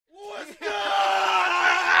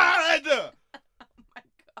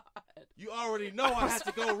already know I have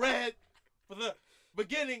to go red for the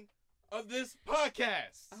beginning of this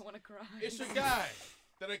podcast. I want to cry. It's your guy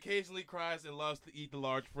that occasionally cries and loves to eat the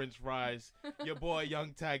large French fries. Your boy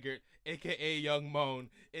Young Taggart, a.k.a. Young Moan,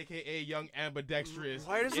 a.k.a. Young Ambidextrous.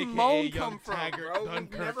 Where does AKA Moan Young come from, Taggart bro?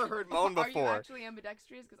 Dunkirk. We've never heard Moan Are you before. actually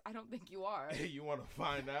ambidextrous? Because I don't think you are. Hey, you want to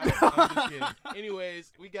find out? I'm just kidding.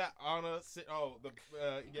 Anyways, we got Anna. You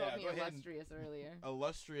Yeah, called me go ahead. illustrious earlier.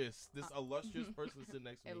 Illustrious. This illustrious person sitting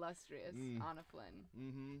next to me. Illustrious. Mm. Anna Flynn.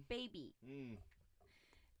 Mm-hmm. Baby. Mm.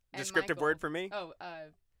 And Descriptive Michael. word for me? Oh,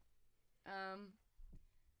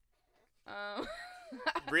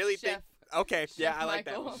 Really? Chef. Okay, yeah, Chef I like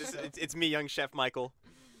Michael. that one. It's me, young Chef Michael,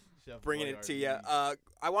 Chef bringing it to you. Boyardee.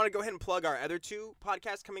 I want to go ahead and plug our other two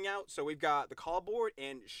podcasts coming out. So we've got The Call Board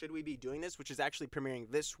and Should We Be Doing This, which is actually premiering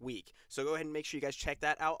this week. So go ahead and make sure you guys check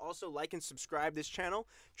that out. Also, like and subscribe this channel.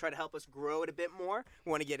 Try to help us grow it a bit more.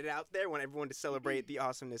 We want to get it out there. We want everyone to celebrate the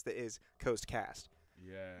awesomeness that is Coast Cast.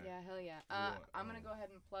 Yeah. Yeah, hell yeah. Yeah, I'm going to go ahead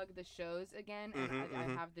and plug the shows again. And I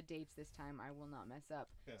have the dates this time. I will not mess up.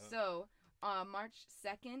 So, March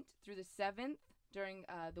 2nd through the 7th during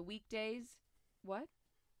the weekdays. What?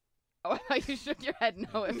 Oh, I thought you shook your head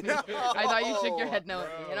no at me. No, I thought you shook your head no at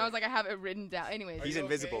me. bro. And I was like, I have it written down. Anyways. Are He's you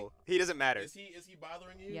invisible. okay? He doesn't matter. Is he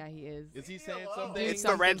bothering you? Yeah, he is. Is he saying alone. something? Dude, It's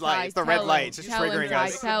the red something, light. Ty. It's the red Tell light. him. It's just Tell him, triggering Ty.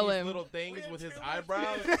 us. Tell These him. little things with his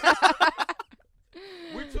eyebrows.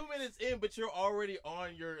 We're 2 minutes in, but you're already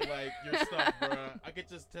on your stuff, bro. I could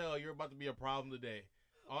just tell you're about to be a problem today.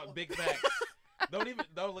 On big facts. Don't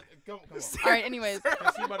look. Come on. All right, anyways.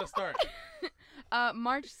 Cause you about to start.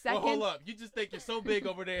 March 2nd. Well, hold up. You just think you're so big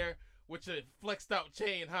over there with your flexed out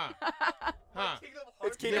chain, huh? Huh?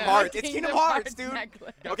 It's Kingdom Yeah. Hearts. It's Kingdom Hearts, dude.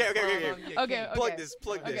 necklace. Got Okay, the okay, frog okay, on okay. your Okay, king. okay. Plug this.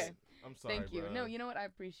 Plug Okay. this. I'm sorry, Thank you. bro. No, you know what? I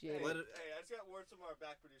appreciate it. Hey, I just got word from our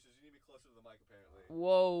back producers. You need to be closer to the mic, apparently.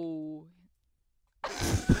 Whoa.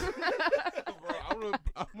 Bro,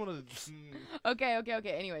 I'm gonna.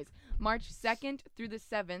 Okay. Anyways, March 2nd through the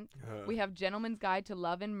 7th, we have Gentleman's Guide to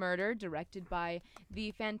Love and Murder, directed by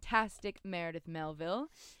the fantastic Meredith Melville.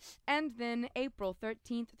 And then April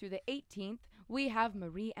 13th through the 18th, we have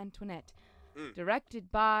Marie Antoinette,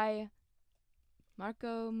 directed by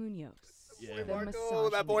Marco Munoz. Yeah. the Marco,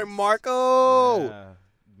 that boy misogynist. Marco. Yeah.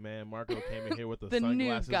 Man, Marco came in here with the, The new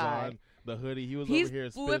sunglasses guy. on, the hoodie. He was He's over here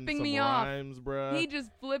flipping spitting some me off. rhymes, bruh. He just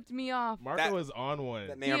flipped me off. Marco That- is on one.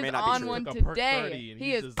 That may He or may is not be on true. one Took a perk 30 today. and He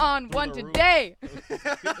he's is just on through one the roof. today.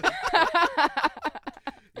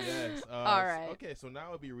 Yes. All right. Okay, so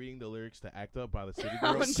now I'll be reading the lyrics to "Act Up" by the City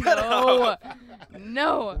Oh, Girls. no.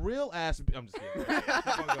 No. Real ass. I'm just kidding. Okay,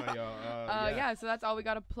 keep on going, y'all. Yeah, so that's all we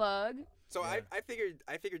got to plug. So Yeah. I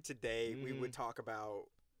figured today we would Mhm. talk about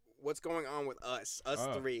what's going on with us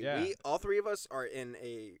Oh, three. yeah. All three of us are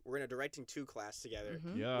we're in a directing 2 class together.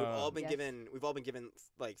 Mhm. Yeah. We've all been Yes. given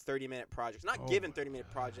like 30-minute projects. Not Oh given my 30-minute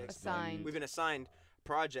projects. but Assigned. We've been assigned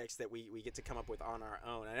projects that we get to come up with on our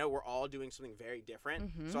own. I know we're all doing something very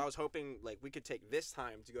different. Mhm. So I was hoping like we could take this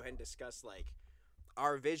time to go ahead and discuss like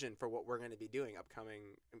our vision for what we're going to be doing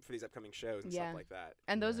for these upcoming shows and Yeah. stuff like that.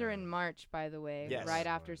 And those are in Yeah. March, by the way, Yes. right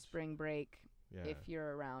after March. spring break, Yeah. if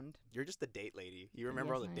you're around. You're just the date lady. You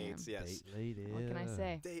remember all Yes, the I am. dates, yes. Date lady. What can I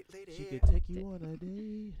say? Date lady. She could take you on a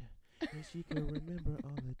date, and she could remember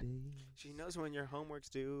all the days. She knows when your homework's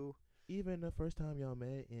due. Even the first time y'all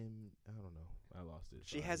met, and I don't know, I lost it.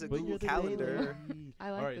 She sorry. has a But Google you're the Calendar. lady.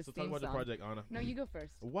 I like All right, this so talk theme about song. the project, Anna. No, you go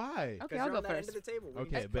first. Why? Okay, 'Cause I'll you're go on that first. end of the table. We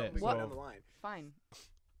Okay, can just bet. go What? down the line. Fine.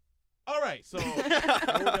 All right, so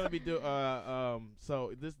what we're gonna be doing.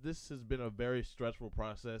 So this has been a very stressful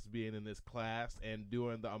process being in this class and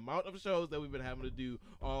doing the amount of shows that we've been having to do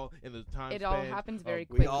all in the time. It all span happens of very We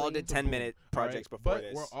quickly. all did 10-minute projects All right, before but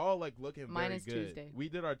this. we're all like looking Mine very is good. Tuesday. We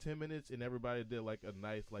did our 10 minutes and everybody did like a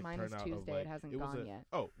nice like Mine is turnout of Tuesday. like It hasn't was gone a, yet.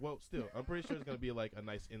 Oh well, still I'm pretty sure it's gonna be like a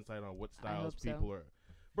nice insight on what I styles hope so. people are.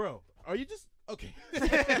 Bro, are you just okay?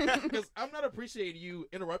 Because I'm not appreciating you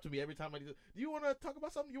interrupting me every time I do. Do you want to talk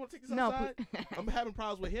about something? You want to take this No, outside? pl- I'm having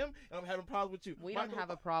problems with him, and I'm having problems with you. we Michael, don't have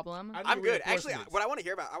a problem. I need I'm good. Actually, reinforcements. what I want to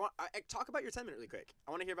hear about, talk about your 10-minute really quick.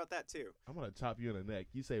 I want to hear about that too. I'm gonna chop you in the neck.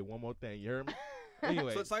 You say one more thing. You heard me?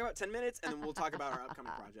 Anyway, So let's talk about 10 minutes, and then we'll talk about our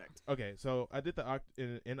upcoming project. okay. So I did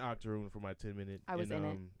the in Octoroon for my 10-minute. I was and,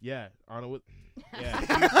 in it. Yeah, Anna was. Yeah,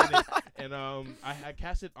 she was in it. And I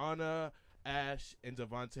casted Anna, Ash, and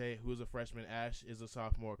Devontae, who's a freshman. Ash is a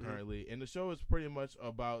sophomore currently, and the show is pretty much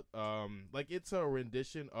about like it's a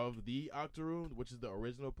rendition of the Octoroon, which is the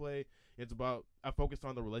original play. It's about I focused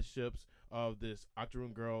on the relationships of this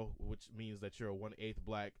Octoroon girl, which means that you're a 1/8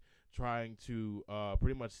 black, trying to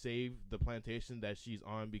pretty much save the plantation that she's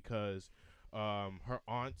on because her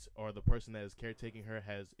aunt or the person that is caretaking her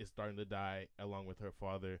is starting to die along with her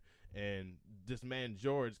father, and this man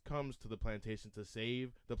George comes to the plantation to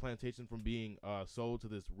save the plantation from being sold to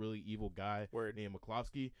this really evil guy named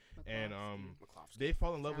McCloskey. And they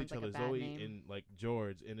fall in love with each other, Zoe and like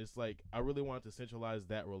George, and it's like I really want to centralize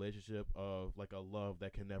that relationship of like a love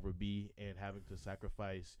that can never be, and having to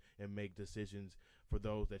sacrifice and make decisions for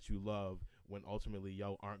those that you love when ultimately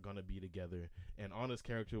y'all aren't gonna be together. And Anna's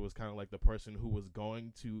character was kind of like the person who was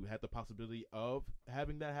going to have the possibility of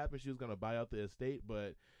having that happen. She was gonna buy out the estate,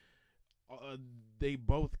 but they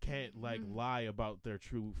both can't like lie about their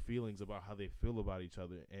true feelings about how they feel about each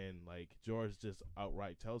other. And like George just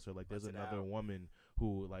outright tells her like there's another woman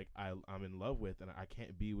who like I'm in love with, and I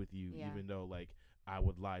can't be with you, even though like I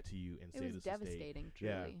would lie to you and say this is devastating,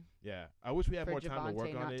 truly. Yeah. I wish we had more time to work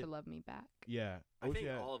on not it. to love me back. Yeah, I think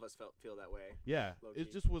all of us feel that way. Yeah,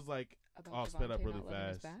 it just was like all sped up really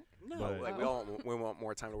fast. No, like we want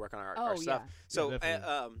more time to work on our stuff. So,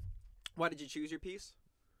 why did you choose your piece?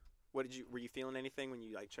 Were you feeling anything when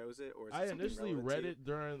you like chose it, or is it I initially read it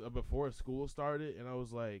during before school started, and I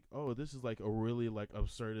was like, oh, this is like a really like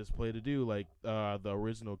absurdist play to do. Like the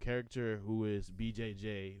original character, who is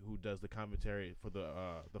BJJ, who does the commentary for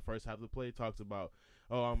the first half of the play, talks about,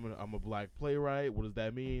 oh, I'm a black playwright. What does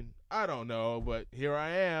that mean? I don't know, but here I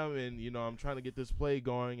am, and I'm trying to get this play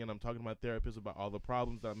going, and I'm talking to my therapist about all the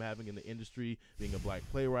problems that I'm having in the industry being a black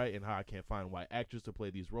playwright, and how I can't find white actors to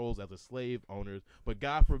play these roles as a slave owners. But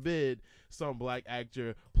God forbid some black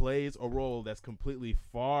actor plays a role that's completely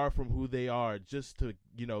far from who they are, just to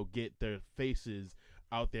get their faces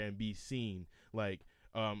out there and be seen. Like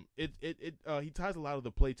he ties a lot of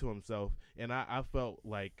the play to himself, and I felt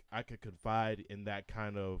like I could confide in that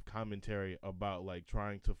kind of commentary about like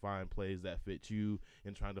trying to find plays that fit you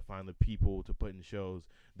and trying to find the people to put in shows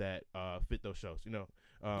that fit those shows,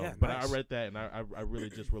 but nice. I read that, and I really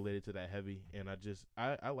just related to that heavy, and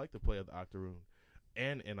I like the play of the Octoroon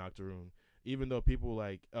and in Octoroon, even though people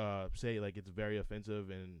like say like it's very offensive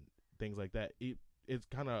and things like that. It's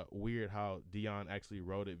kind of weird how Dion actually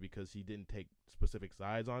wrote it, because he didn't take specific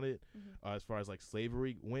sides on it. As far as like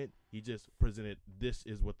slavery went, he just presented this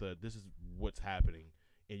is what's happening,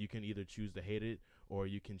 and you can either choose to hate it or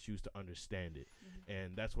you can choose to understand it.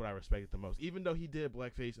 And that's what I respected the most. Even though he did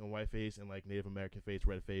blackface and whiteface and like Native American face,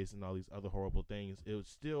 red face, and all these other horrible things, it was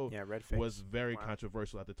still was very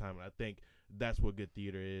controversial at the time. And I think that's what good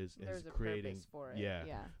theater is creating for it. Yeah.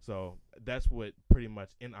 So that's what pretty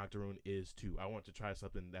much in Octoroon is too. I wanted to try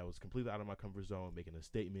something that was completely out of my comfort zone, making a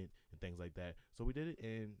statement and things like that. So we did it,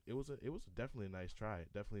 and it was definitely a nice try.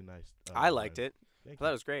 Definitely nice. I liked it. I thought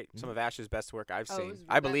it was great. Some of Ash's best work I've seen.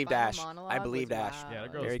 I believed Ash. I believed Ash. Yeah,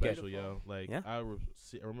 that girl was special, yo. Like I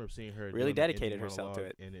remember seeing her really dedicated herself to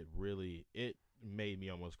it, and it made me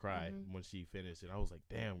almost cry when she finished. And I was like,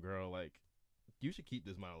 damn, girl, like you should keep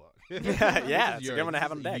this monologue. Yeah, it's a good one to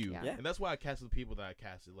have on deck. Yeah. And that's why I casted the people that I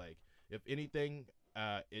casted. Like, if anything,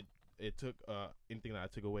 it took anything that I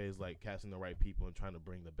took away is like casting the right people and trying to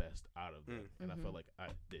bring the best out of them. And I felt like I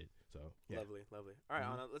did. So yeah. Lovely. All right,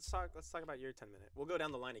 Anna, let's talk about your 10-minute. We'll go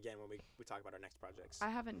down the line again when we talk about our next projects. I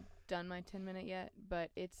haven't done my 10-minute yet, but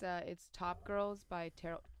it's Top Girls by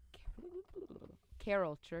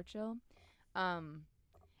Carol Churchill. And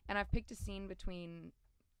I've picked a scene between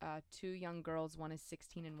two young girls. One is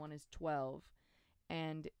 16 and one is 12,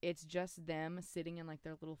 and it's just them sitting in like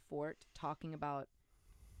their little fort talking about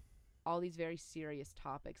all these very serious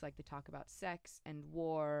topics. Like they talk about sex and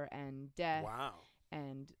war and death. Wow.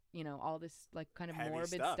 And all this like kind of heavy morbid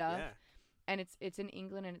stuff. Yeah. And it's in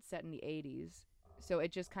England, and it's set in the 80s, so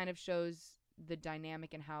it just kind of shows the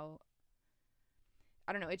dynamic and how,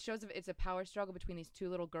 I don't know, it shows it's a power struggle between these two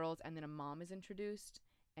little girls, and then a mom is introduced,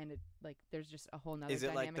 and it like there's just a whole nother dynamic. Is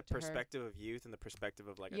it like the perspective of youth and the perspective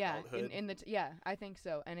of like adulthood? I think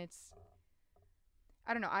so. And it's,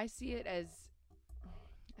 I don't know, I see it as,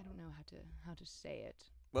 I don't know how to say it.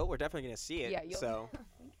 Well, we're definitely gonna see it. Yeah. So.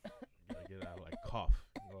 Get out like cough.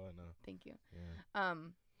 Thank you.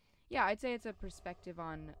 Yeah. I'd say it's a perspective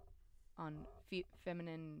on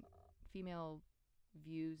female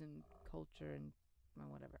views and culture and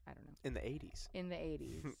whatever. I don't know. In the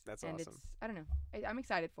 80s. That's and awesome. I don't know. I'm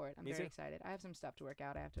excited for it. I'm very excited. I have some stuff to work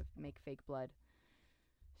out. I have to make fake blood.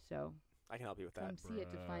 So. I can help you with that. Come see it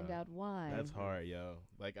to find out why. That's hard, yo.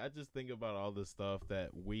 Like, I just think about all the stuff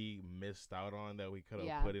that we missed out on that we could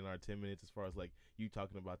have put in our 10 minutes, as far as, like, you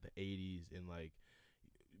talking about the 80s and, like,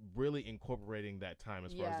 really incorporating that time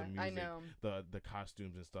as far as the music, I know. the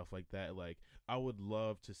costumes and stuff like that. Like, I would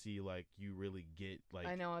love to see like you really get like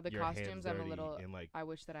I know the your hands costumes. I'm a dirty little. and like I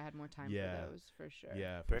wish that I had more time Yeah. for those for sure.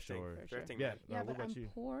 yeah, for Thrifting, sure. For sure. thrifting, Yeah, man. Yeah, what but about I'm you?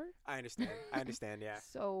 poor, I understand. I understand. Yeah,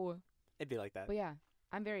 so. it'd be like that. But yeah,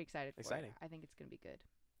 I'm very excited for Exciting. it. I think it's gonna be good.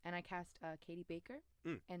 And I cast Katie Baker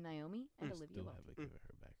Mm. and Naomi and Mm. Olivia Still Wilde. haven't given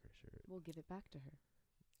her back her shirt. We'll give it back to her.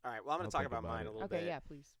 All right. Well, I'm gonna I'll talk think about about mine it. a little Okay, bit. yeah,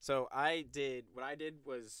 please. So what I did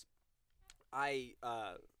was I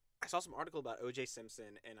saw some article about O.J.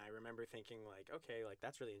 Simpson, and I remember thinking like, okay, like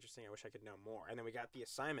that's really interesting. I wish I could know more. And then we got the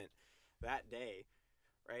assignment that day,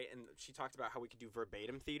 right? And she talked about how we could do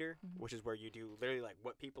verbatim theater, Mhm. which is where you do literally like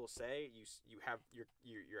what people say. You have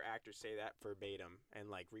your actors say that verbatim and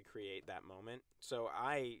like recreate that moment. So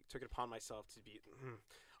I took it upon myself to be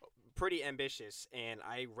pretty ambitious, and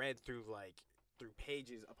I read through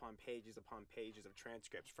pages upon pages upon pages of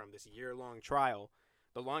transcripts from this year-long trial,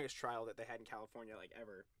 the longest trial that they had in California like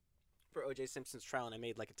ever, for O.J. Simpson's trial, and I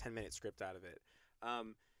made like a 10-minute script out of it.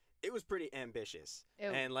 It was pretty ambitious, Ew.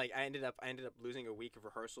 and like I ended up losing a week of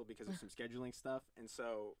rehearsal because of some scheduling stuff, and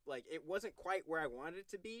so like it wasn't quite where I wanted it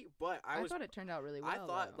to be, but I thought it turned out really well. I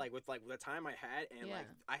thought though. like with the time I had, and Yeah. like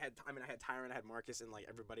I had Tyron, I had Marcus, and like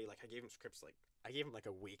everybody, like I gave them scripts, like I gave them like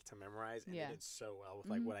a week to memorize, and Yeah. they did so well with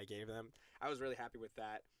like Mhm. what I gave them. I was really happy with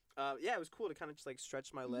that. Yeah, it was cool to kind of just like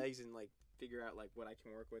stretch my Mhm. legs and like figure out like what I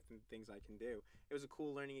can work with and things I can do. It was a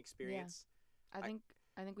cool learning experience. I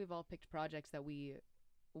think we've all picked projects that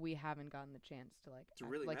we haven't gotten the chance to like To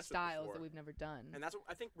really like mess with styles before. that we've never done. And that's what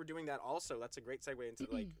I think we're doing that also. That's a great segue into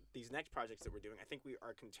like these next projects that we're doing. I think we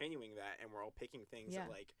are continuing that, and we're all picking things Yeah. that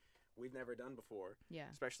like we've never done before. yeah.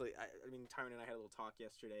 Especially, I mean, Tyron and I had a little talk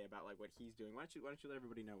yesterday about like what he's doing. Why don't you let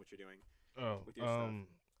everybody know what you're doing? Oh, With your stuff.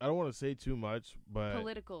 I don't want to say too much, but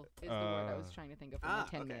Political is the word I was uh, trying to think of for ah, the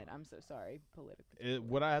 10 okay. minute. I'm so sorry. Political.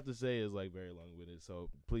 what I have to say is like very long-winded. So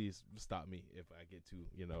please stop me if I get too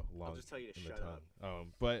long. I'll just tell you to in the shut up.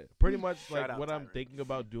 tongue. But pretty much Shut like up, what I'm Tyron. thinking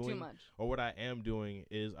about Too doing, much. or what I am doing,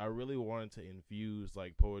 is I really wanted to infuse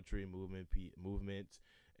like poetry, movement,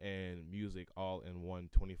 and music all in one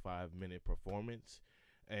 25-minute performance.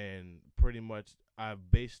 And pretty much I've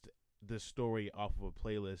based this story off of a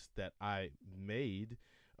playlist that I made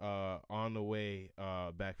on the way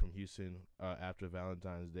back from Houston after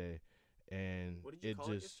Valentine's Day. And What did you it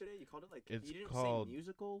call it just yesterday? You called it like it's you didn't called- say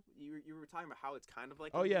musical. You were talking about how it's kind of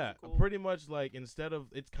like oh a yeah, musical. pretty much like instead of,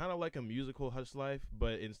 it's kind of like a musical Hush Life,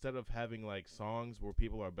 but instead of having like songs where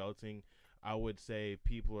people are belting, I would say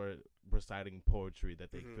people are reciting poetry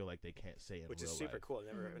that they Mhm. feel like they can't say in which real is super life. cool. I've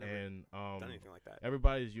never And done anything like that.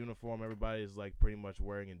 everybody's uniform, everybody's like pretty much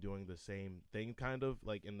wearing and doing the same thing kind of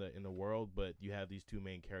like in the world, but you have these two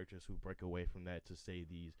main characters who break away from that to say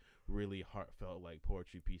these really heartfelt like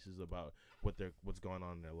poetry pieces about what's going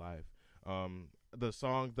on in their life. The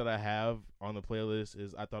song that I have on the playlist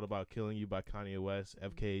is I Thought About Killing You by Kanye West,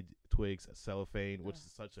 FK Twigs Cellophane, which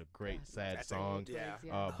is such a great Yeah, sad that's a- song.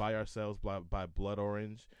 yeah. By Ourselves by Blood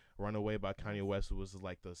Orange. Runaway by Kanye West was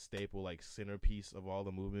like the staple, like centerpiece of all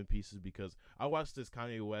the movement pieces, because I watched this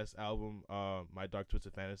Kanye West album, My Dark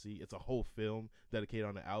Twisted Fantasy. It's a whole film dedicated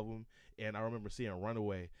on the album, and I remember seeing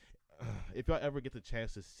Runaway. If y'all ever get the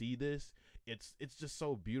chance to see this, it's just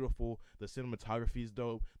so beautiful. The cinematography is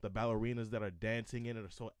dope. The ballerinas that are dancing in it are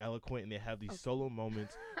so eloquent, and they have these solo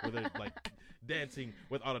moments where they're like dancing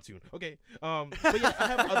with autotune. Okay, but yeah, I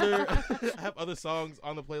have other I have other songs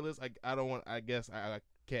on the playlist. I guess I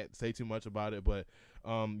can't say too much about it, but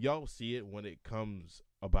y'all will see it when it comes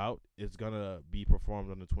about. It's gonna be performed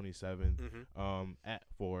on the 27th Mm-hmm. at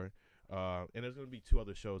 4. And there's gonna be 2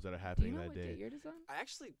 other shows that are Do you happening know that what day. date yours is on?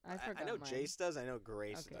 I forgot know mine. Jace does. I know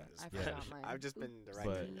Grace Okay, does. I but forgot mine. I've just been Oops.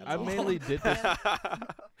 directing. But that's I all. mainly did this.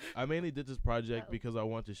 I mainly did this project Oh. because I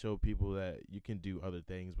want to show people that you can do other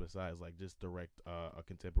things besides like just direct a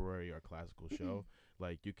contemporary or classical show.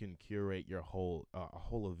 Like you can curate your whole a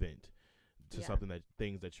whole event to Yeah. something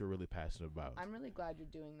things that you're really passionate about. I'm really glad you're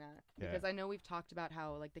doing that Yeah. because I know we've talked about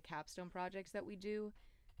how like the capstone projects that we do,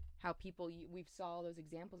 how people we've saw all those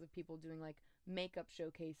examples of people doing like makeup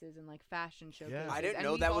showcases and like fashion showcases. I didn't and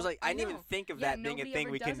know we've that was all- like. I didn't even know. think of Yeah, that being a nobody thing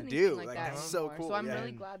ever we does can anything do. like Like that that's so anymore. cool. So I'm yeah.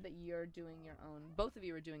 really glad that you're doing your own. Both of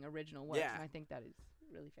you are doing original work, Yeah. and I think that is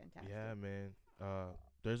really fantastic. Yeah, man.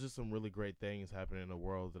 There's just some really great things happening in the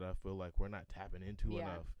world that I feel like we're not tapping into Yeah.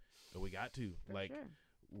 enough. And we got to. For Like, sure.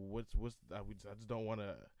 what's I just don't want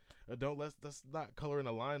to. Let's not color in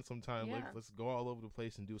a line sometime. Yeah. Like, let's go all over the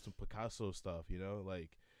place and do some Picasso stuff. You know,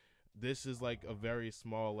 like this is like a very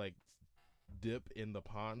small like dip in the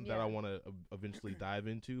pond that I want to eventually dive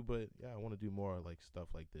into. But yeah, I want to do more like stuff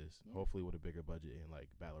like this. Hopefully with a bigger budget and like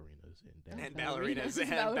ballerinas and dance. And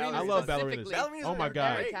ballerinas. I love ballerinas. Ballerinas Oh my are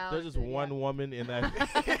god, great. there's just one woman in that.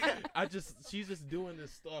 She's just doing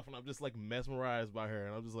this stuff, and I'm just like mesmerized by her,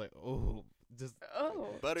 and I'm just like, oh, just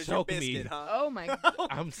Butter's your choke biscuit, me. huh? Oh my god.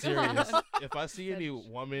 I'm serious. If I see any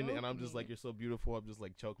Said woman and I'm choke just like, me. you're so beautiful, I'm just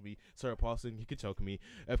like, choke me. Sarah Paulson, you can choke me.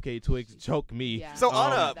 FK Twigs, choke me. Yeah. So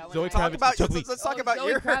That Anna, one Zoe I- talk Kravitz, about choke me. let's talk about Zoe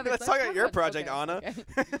your Kravitz, let's talk about your project, okay, Anna.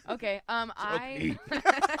 Okay. Okay. I.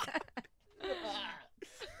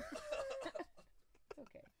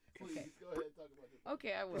 Okay.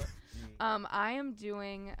 Okay, I will. I am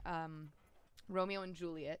doing Romeo and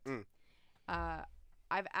Juliet.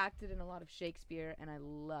 I've acted in a lot of Shakespeare, and I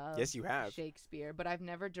love Yes, you have. Shakespeare, but I've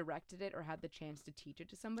never directed it or had the chance to teach it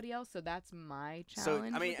to somebody else. So that's my So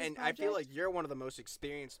challenge. I mean, with this and I feel like project. you're one of the most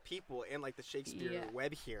experienced people in like the Shakespeare Yeah.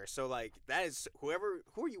 web here. So like that is who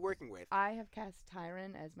are you working with? I have cast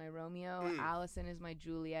Tyron as my Romeo, Mm. Allison is my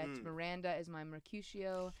Juliet, Mm. Miranda is my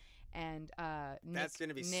Mercutio, and That's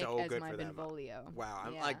gonna be Nick so as good my for them. Benvolio. Wow,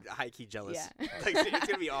 I'm Yeah. like high key jealous. Yeah. Like it's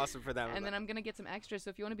gonna be awesome for them. And then I'm gonna get some extras. So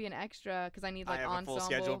if you want to be an extra, because I need I like have ensemble. a full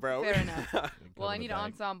schedule, bro. Fair enough. Well, Cover I the need bag.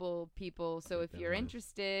 ensemble people. So Keep if them you're nice.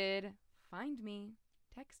 interested, find me,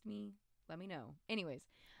 text me, let me know. Anyways,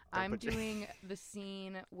 Don't I'm put your- doing the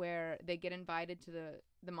scene where they get invited to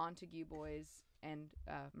the Montague boys and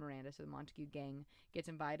Miranda, so the Montague gang gets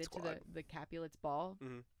invited to Squad. the Capulets ball.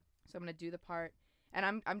 Mhm. So I'm gonna do the part,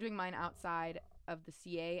 and I'm doing mine outside of the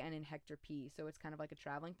CA and in Hector P. So it's kind of like a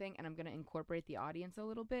traveling thing, and I'm gonna incorporate the audience a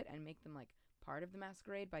little bit and make them like part of the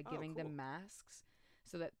masquerade by Oh, giving cool. them masks,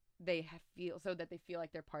 so that they feel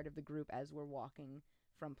like they're part of the group as we're walking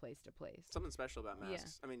from place to place. Something special about Yeah.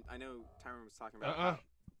 masks. I mean, I know Tyron was talking about.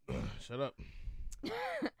 Shut up.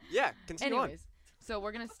 Yeah, continue Anyways, so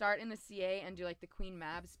we're gonna start in the CA and do like the Queen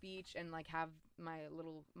Mab speech and like have my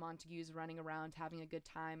little Montagues running around having a good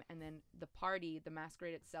time, and then the party, the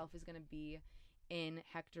masquerade itself, is gonna be in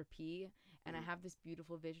Hector P. And I have this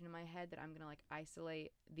beautiful vision in my head that I'm gonna like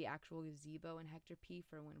isolate the actual gazebo in Hector P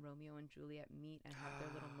for when Romeo and Juliet meet and have their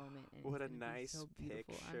little moment. And on. What a it's gonna be nice so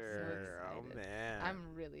beautiful. picture. I'm so Oh excited. man.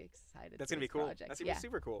 I'm really excited. That's for gonna be this cool. project. That's gonna Yeah. be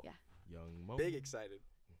super cool. Yeah. Young Mo. Big excited.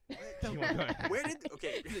 Keep on going. Where did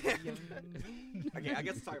okay? Okay, I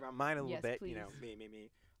guess to talk about mine a little Yes, bit. You know, please. me.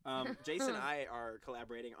 Jason and I are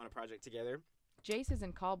collaborating on a project together. Jace is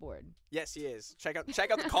in callboard. Yes, he is. Check out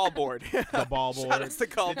the call board. The ball board. Shout out to the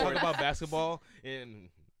call They talk board. about basketball and.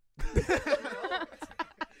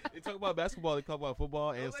 They talk about basketball. They talk about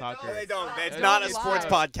football and soccer. No, they don't. It's They not don't a sports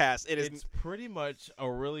lie. podcast. It is It's pretty much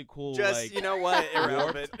a really cool just like you know what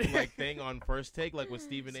irrelevant. warped, like thing on First Take, like with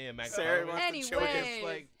Stephen A. and Max. Sarah Harmon. wants to choke him. Anyways.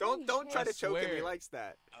 Like, Don't try I to choke him. He swear. likes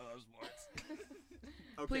that. I love sports.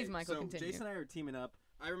 Okay, Please, Michael, so continue. Jason and I are teaming up.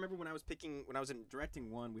 I remember when I was in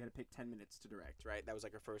directing one, we had to pick 10 minutes to direct, right? That was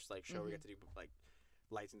like our first like show. We got to do like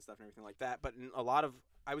lights and stuff and everything like that. But in a lot of,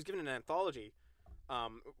 I was given an anthology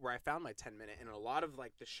where I found my 10-minute, and a lot of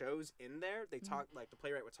like the shows in there, they talk like the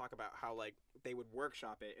playwright would talk about how like they would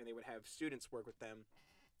workshop it and they would have students work with them.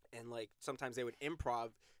 And like sometimes they would improv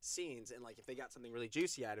scenes, and like if they got something really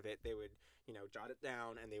juicy out of it, they would jot it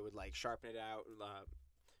down and they would like sharpen it out,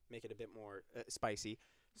 make it a bit more spicy.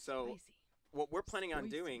 So Spicy. what we're planning on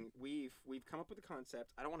Spicy. doing, we've come up with a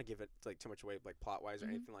concept. I don't want to give it like too much away, like plot wise or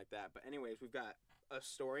anything like that. But anyways, we've got a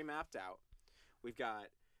story mapped out. We've got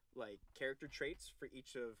like character traits for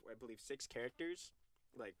each of I believe 6 characters,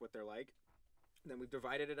 like what they're like. And then we've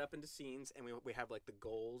divided it up into scenes, and we have like the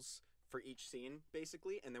goals for each scene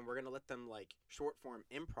basically, and then we're gonna let them like short form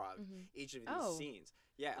improv each of these Oh. scenes.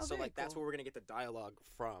 Yeah, Oh, so very like that's cool. where we're gonna get the dialogue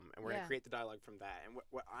from, and we're Yeah. gonna create the dialogue from that. And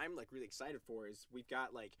what I'm like really excited for is we've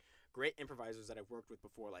got like great improvisers that I've worked with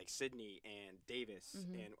before, like Sydney and Davis,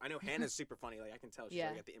 and I know Hannah's super funny. Like I can tell she's Yeah.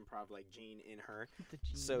 like got the improv like gene in her. The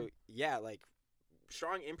gene. So yeah, like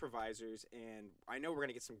strong improvisers, and I know we're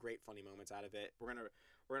gonna get some great funny moments out of it. We're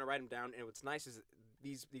gonna write them down, and what's nice is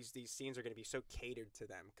these scenes are gonna be so catered to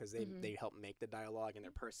them because they help make the dialogue, and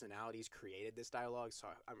their personalities created this dialogue. So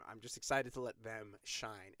I'm just excited to let them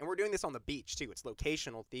shine, and we're doing this on the beach too. It's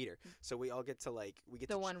locational theater, so we all get to the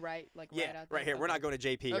to one right out right there. here. We're not Okay. going to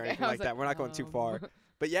JP or Okay, anything I like was that. We're not going too oh. far.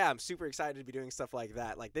 But yeah, I'm super excited to be doing stuff like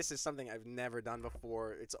that. Like this is something I've never done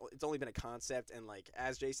before. It's only been a concept, and like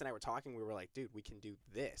as Jason and I were talking, we were like, dude, we can do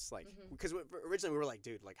this. Like because originally we were like,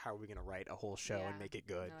 dude, like how are we gonna write a whole show Yeah. and make it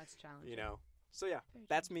good? No, it's challenging. You know. So yeah, Very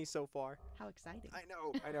that's true. me so far. How exciting. I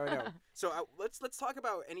know. So let's talk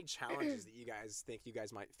about any challenges that you guys think you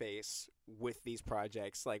guys might face with these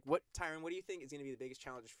projects. Like Tyron, what do you think is gonna be the biggest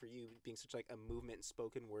challenge for you being such like a movement and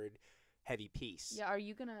spoken word heavy piece? Yeah, are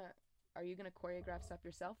you gonna are you gonna choreograph stuff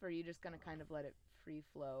yourself, or are you just gonna kind of let it free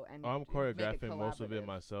flow and I'm make it choreographing most of it collaborative?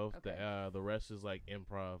 myself. Okay. The rest is like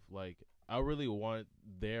improv. Like I really want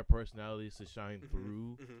their personalities to shine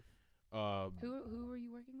through. Who were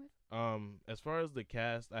you working with? As far as the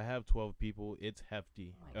cast, I have 12 people. It's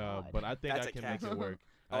hefty. Oh my God. But I think That's I a can make cast. it work.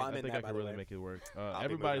 Oh, I'm I in think that, I by can the really way. make it work. be moving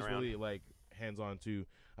Everybody's around. really like hands on too.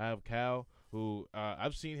 I have Cal, who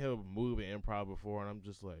I've seen him move in improv before, and I'm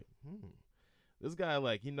just like, this guy,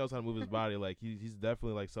 like, he knows how to move his body. Like he's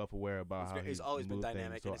definitely like self aware about how He's always been moves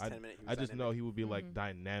dynamic. things. In So his 10-minute, I just know he would be like Mhm.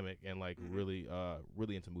 dynamic and like Mhm.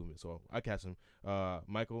 really into movement. So I cast him.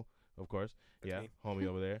 Michael, of course, That's me. homie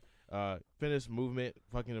over there. Finished movement,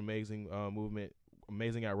 fucking amazing movement,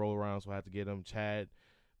 amazing at roll around. So I had to get him. Chad,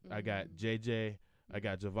 I got Mm. JJ, I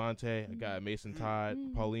got Javante, I got Mason Todd,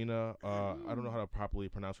 Paulina. I don't know how to properly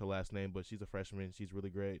pronounce her last name, but she's a freshman. She's really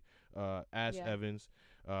great. Ash Yeah. Evans,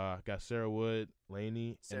 got Sarah Wood,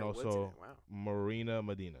 Lainey, Sarah and Wood's in also it. Wow. Marina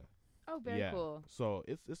Medina. Oh, very cool. So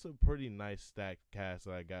it's a pretty nice stacked cast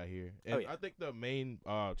that I got here. And yeah. I think the main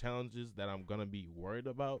challenges that I'm gonna be worried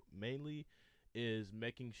about mainly is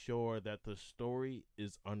making sure that the story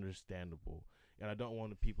is understandable. And I don't want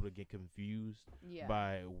the people to get confused Yeah.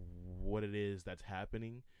 by what it is that's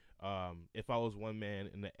happening. It follows one man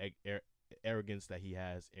in the arrogance that he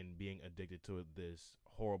has in being addicted to this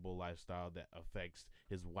horrible lifestyle that affects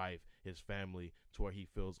his wife, his family, to where he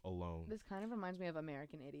feels alone. This kind of reminds me of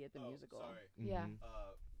American Idiot, the musical. Sorry. Yeah. Mhm.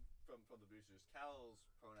 From the producers, Cal's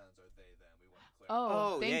pronouns are they, them. We want to clarify.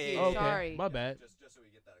 Oh, Oh, thank yeah, you. yeah, Okay, Sorry. my bad. Just so we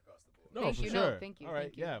get that across the board. No, Thank for you. sure. No, thank you, All right,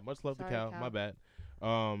 thank you. yeah, much love Sorry, to Cal. Cal. My bad.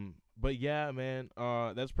 But yeah, man,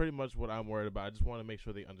 that's pretty much what I'm worried about. I just want to make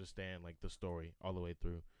sure they understand like the story all the way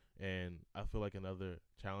through. And I feel like another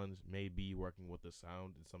challenge may be working with the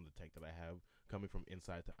sound and some of the tech that I have coming from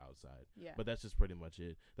inside to outside. Yeah. But that's just pretty much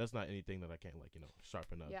it. That's not anything that I can't like,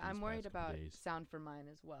 sharpen up. Yeah, these I'm worried past couple about days. sound for mine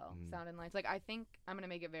as well. Mhm. Sound and lights. Like, I think I'm gonna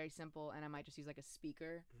make it very simple, and I might just use like a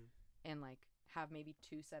speaker, and like have maybe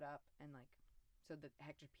two set up, and like so that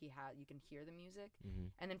Hector P you can hear the music,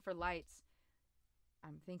 and then for lights,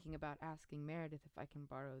 I'm thinking about asking Meredith if I can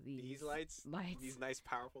borrow these. These lights? Lights. These nice,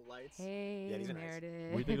 powerful lights? Hey, Yeah, these are nice.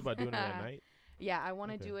 Meredith. Were you thinking about doing it at night? Yeah, I want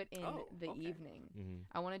to Okay. do it in Oh, the okay. evening. Mm-hmm.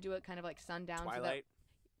 I want to do it kind of like sundown. Twilight?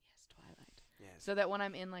 Yes, twilight. Yes. So that when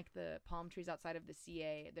I'm in like the palm trees outside of the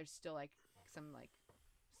CA, there's still like some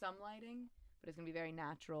lighting, but it's gonna be very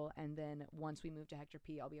natural. And then once we move to Hector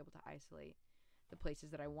P, I'll be able to isolate the places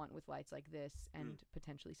that I want with lights like this and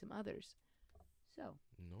potentially some others. So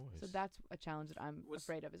Nice. that's a challenge that I'm Was-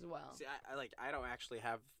 afraid of as well. See, I don't actually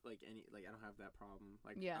have any I don't have that problem.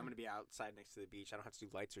 Yeah. I'm gonna be outside next to the beach. I don't have to do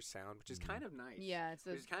lights or sound, which is Mhm. kind of nice. Yeah, it's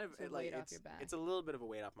Which is kind of a weight off it's your back. it's a little bit of a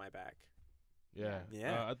weight off my back. Yeah.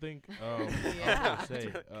 Yeah. I think. Yeah. I was gonna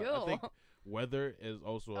say. Cool. I think weather is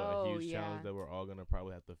also a Oh, huge yeah. challenge that we're all gonna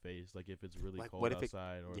probably have to face. Like if it's really Like, cold what if it-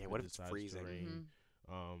 outside, or yeah, if what it if it's decides freezing? to rain.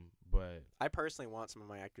 Mhm. But I personally want some of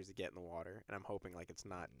my actors to get in the water, and I'm hoping it's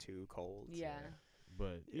not too cold. Yeah.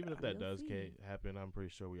 even if Yeah. that We'll does see. happen, I'm pretty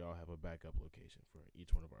sure we all have a backup location for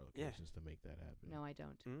each one of our Yeah. locations to make that happen. No, I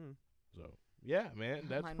don't. Mm. So yeah, man,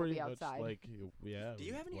 that's Mine will pretty be much outside. like yeah. Do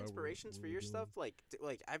you have any what we're- inspirations what for we're your doing. stuff? Like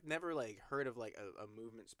I've never heard of a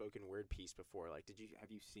movement spoken word piece before. Like, have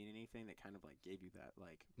you seen anything that kind of gave you that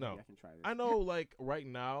No. maybe I can try this? I know, like right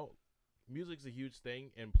now, music's a huge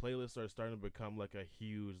thing, and playlists are starting to become a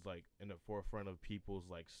huge in the forefront of people's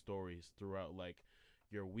stories throughout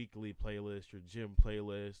your weekly playlist, your gym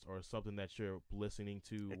playlist, or something that you're listening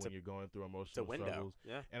to It's when a- you're going through It's a emotional window. struggles.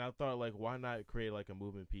 Yeah. And I thought why not create a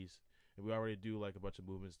movement piece? And we already do a bunch of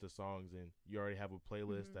movements to songs, and you already have a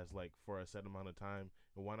playlist Mhm. that's for a set amount of time.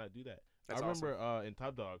 And why not do that? That's I remember in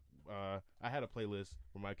Top Dog, I had a playlist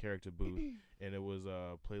for my character Booth, and it was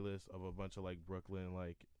a playlist of a bunch of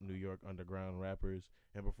Brooklyn, New York underground rappers.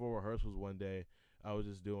 And before rehearsals one day, I was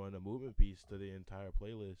just doing a movement piece to the entire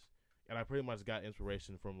playlist, and I pretty much got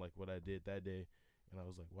inspiration from what I did that day. And I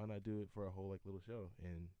was like, why not do it for a whole little show?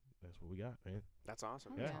 And that's what we got, man. That's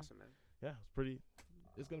awesome. Oh, That's yeah. awesome, man. Yeah,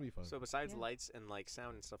 it's gonna be fun. So besides Yeah. lights and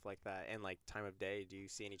sound and stuff like that, and time of day, do you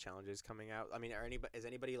see any challenges coming out? I mean, is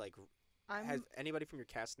anybody has anybody from your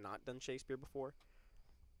cast not done Shakespeare before?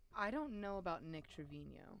 I don't know about Nick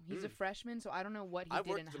Trevino. He's a Mm. freshman, so I don't know what he I've did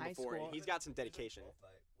worked in with him high before. school. He's got some dedication. Both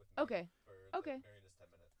night with me Okay. for, Okay. Marina's 10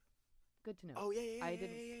 minutes. Good to know. Oh yeah, yeah, yeah. I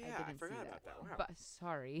didn't. yeah, I didn't forgot see about that. Wow. But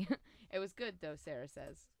sorry, it was good though. Sarah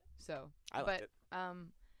says so. I liked it.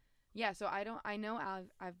 Yeah. So I know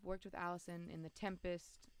I've worked with Allison in The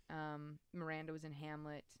Tempest. Miranda was in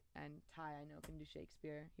Hamlet, and Ty I know can do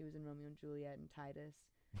Shakespeare. He was in Romeo and Juliet and Titus.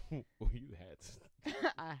 Well, you had.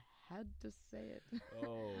 I had to say it.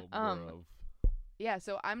 Oh, Um, bruv. yeah,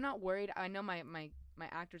 so I'm not worried. I know my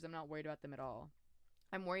actors, I'm not worried about them at all.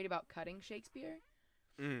 I'm worried about cutting Shakespeare.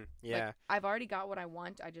 Yeah. Like, I've already got what I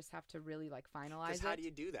want. I just have to really like finalize Because it. how do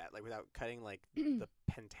you do that? Like without cutting like the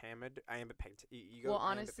pentameter? You go Well,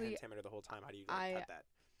 iambic honestly, pentameter the whole time. How do you cut that?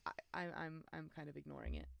 I'm kind of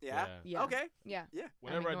ignoring it. Yeah. Yeah. Okay. Yeah. Yeah.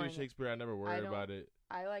 Whenever I do ignoring it. Shakespeare, I never worry about it.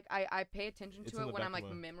 I pay attention It's to in it the when back I'm of like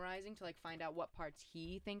my- memorizing to like find out what parts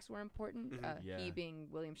he thinks were important. Yeah. He being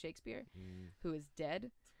William Shakespeare, Mm. who is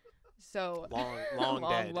dead. So Long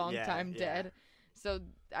dead. long Yeah, time yeah. dead. So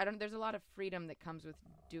there's a lot of freedom that comes with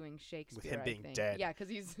doing Shakespeare. him I being think. dead. Yeah, because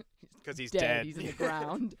he's Because he's dead. dead. He's in the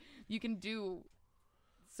ground. You can do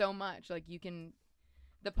so much. Like you can,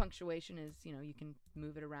 the punctuation is, you can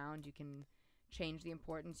move it around. You can change the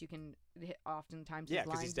importance. You can oftentimes Yeah, his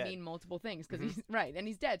 'cause he's lines dead. mean multiple things because Mhm. he's right and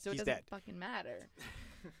he's dead, so He's it doesn't dead. fucking matter.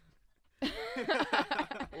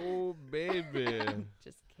 Oh baby.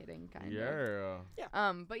 Just kidding, kind of.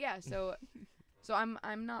 Yeah. But yeah, so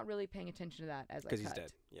I'm not really paying attention to that as I cut. Because he's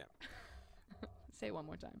dead. Yeah. Say it one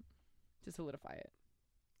more time to solidify it.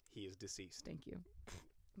 He is deceased. Thank you.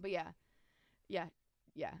 But yeah.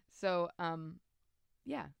 So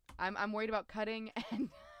yeah, I'm worried about cutting, and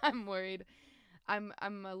I'm worried. I'm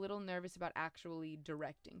a little nervous about actually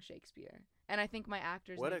directing Shakespeare, and I think my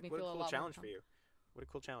actors make me feel a cool lot challenge more for you. What a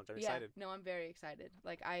cool challenge. I'm yeah, excited. no, I'm very excited.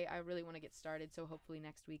 Like I really want to get started, so hopefully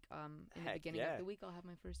next week, in the Heck beginning yeah. of the week, I'll have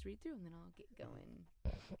my first read through, and then I'll get going.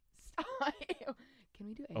 Stop. Can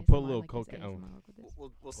we do ASMR? I'll put a little like this cocaine- ASMR with this?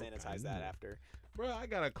 We'll sanitize that after. Bro, I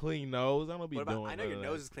got a clean nose. I don't be What about, doing I know none your of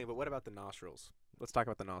nose that. is clean, but what about the nostrils? Let's talk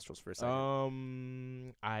about the nostrils for a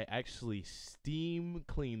second. I actually steam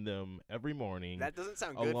clean them every morning. That doesn't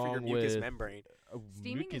sound good for your along mucus with- membrane.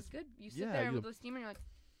 Steaming mucus is good. You sit yeah, there you- with the steamer, and you're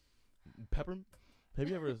like, pepper. Have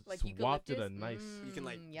you ever like swatted a eucalyptus? nice? You can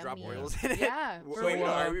like Yummy. drop oils in it. Yeah. So, Wait, no, uh,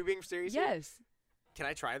 are we being serious? here? Yes. Can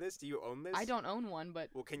I try this? Do you own this? I don't own one, but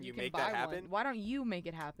Well, can you can make buy that happen? one. Why don't you make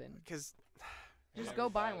it happen? Because Just go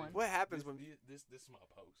buy one. what happens This, when this is my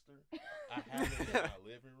poster. I have it in my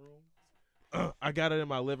living room. I got it in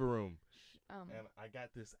my living room, and I got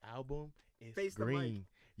this album. It's Face the mic. green.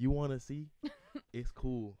 You want to see? It's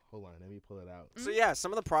cool. Hold on, let me pull it out. So yeah,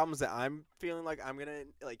 some of the problems that I'm feeling like I'm gonna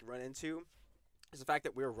like run into is the fact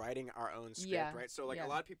that we're writing our own script, Yeah, right? So like yeah. a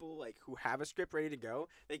lot of people like who have a script ready to go,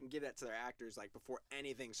 they can give that to their actors like before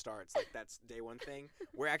anything starts. Like that's day one thing.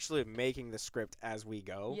 We're actually making the script as we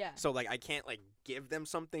go. Yeah. So like I can't like give them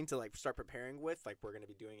something to like start preparing with. Like we're gonna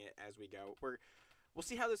be doing it as we go. We'll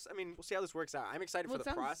see how this. I mean, we'll see how this works out. I'm excited Well, for it the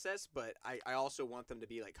sounds- process, but I also want them to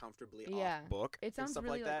be like comfortably Yeah. off book. It and sounds stuff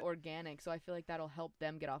really like that. organic, so I feel like that'll help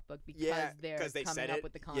them get off book because Yeah, they're they coming said up it.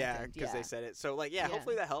 with the content. Yeah, because they said it. So like, yeah, Yeah.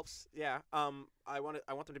 hopefully that helps. Yeah. I want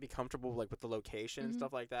them to be comfortable like with the location and Mhm.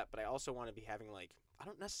 stuff like that. But I also want to be having like, I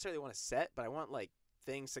don't necessarily want a set, but I want like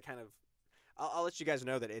things to kind of. I'll let you guys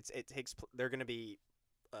know that it takes. They're gonna be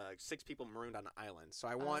 6 people marooned on an island. So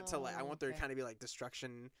I want to like I Oh, want there okay. kind of be like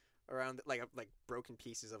destruction around like broken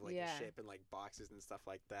pieces of like Yeah. the ship and like boxes and stuff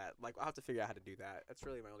like that. Like I'll have to figure out how to do that. That's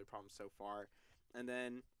really my only problem so far. And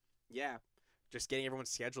then yeah, just getting everyone's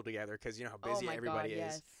schedule together because you know how Oh busy my everybody God, is.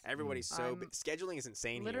 yes. Everybody's so I'm scheduling is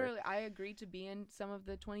insane Literally, here. I agreed to be in some of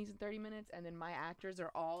the 20s and 30 minutes, and then my actors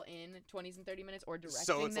are all in 20s and 30 minutes or directing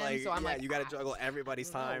So it's them. like so I'm yeah, like, you got to I juggle everybody's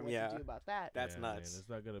don't know time. what Yeah, to do about that. That's Yeah, nuts. Man, it's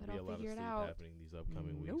not gonna But be I'll a lot of figure it sleep out. happening these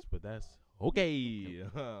upcoming Nope. weeks, but that's okay.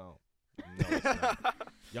 No, it's not.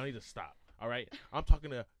 Y'all need to stop. All right, I'm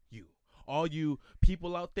talking to you, all you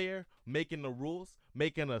people out there making the rules,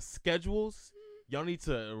 making the schedules. Y'all need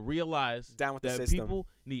to realize Down with the that system. people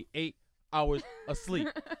need 8 hours of sleep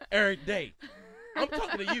every day. I'm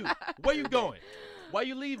talking to you. Where you going? Why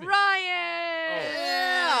you leaving? Ryan!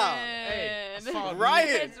 Yeah! Hey, I saw Ryan!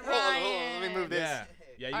 It's Hold on, Ryan. let me move this.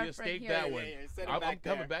 Yeah, Our you friend escaped here. that Yeah, one. Set it I'm back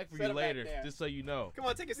coming there. back for Set you it back later, there. just so you know. Come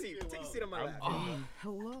on, take a seat. Take a seat on my lap.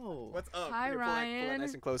 Hello. What's up? Hi, Here, pull that Ryan.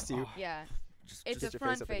 nice and close to you. Yeah, Just, it's just a your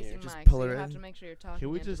face up in front-facing here. Just mic, pull so her you have in. to make sure you're talking. Can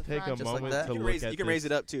we into just the take front. a Just like moment that? to You can look raise, at you can raise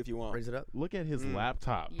this? it up too if you want. raise it up. Look at his Mm.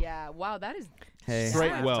 laptop. Yeah, wow, that is Hey. Straight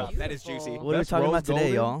that's wealth. That is juicy. beautiful. What are we That's talking rose about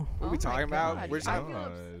today, golden? y'all? What are we Oh my talking about? God. We're just I talking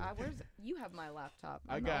feel about- where's you have my laptop?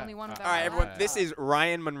 I I'm got- the only one without All right, my everyone. laptop. This is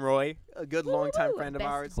Ryan Monroy, a good longtime Woo, friend of best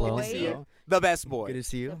ours. boy. Good to see Hello. you. The best boy. Good to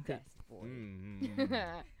see the you. best boy.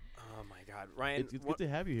 Mm. Oh my God, Ryan. It's what- good to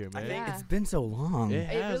have you here, I man. think Yeah. It's been so long. It It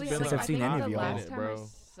has really been Since like, I've I seen think any the of y'all. last time bro. I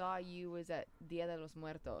saw you was at Dia de los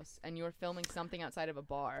Muertos, and you were filming something outside of a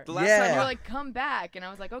bar. The last Yeah. time And you you were like, "Come back," and I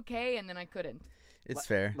was like, "Okay," and then I couldn't. It's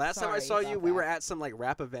fair. Last time I Sorry saw you, about we were that. at some like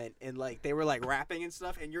rap event and like they were like rapping and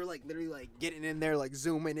stuff, and you're like literally like getting in there, like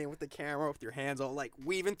zooming in with the camera with your hands all like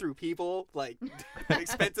weaving through people, like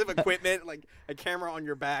expensive equipment, like a camera on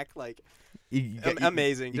your back, like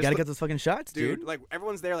Amazing. You Just gotta look- get those fucking shots, dude. Like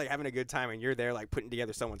everyone's there, like having a good time, and you're there, like putting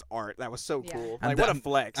together someone's art. That was so Yeah. cool. I'm Like, th- what a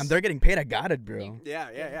flex. I'm there getting paid. I got it, bro. You- Yeah,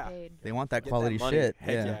 yeah, Getting yeah. paid. They want that Get quality money. shit.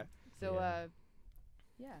 Heck yeah. So, Yeah.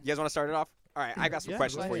 yeah. You guys want to start it off? All right, I got some Yeah,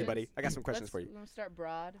 questions go for you, ahead. buddy. I got some questions for you. Let's start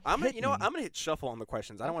broad. I'm gonna, Hit you know what? me. I'm gonna hit shuffle on the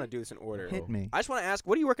questions. I don't want to do this in order. Hit me. I just want to ask,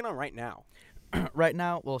 what are you working on right now? Right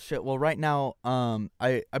now, right now,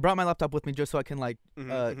 I brought my laptop with me just so I can like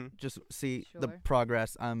Mhm. just see the Sure.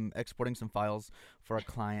 progress. I'm exporting some files for a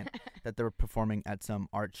client that they were performing at some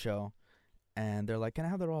art show, and they're like, "Can I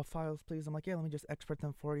have the raw files, please?" I'm like, "Yeah, let me just export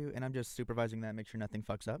them for you," and I'm just supervising that, make sure nothing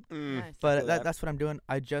fucks up. Nice. But feel that. that's what I'm doing.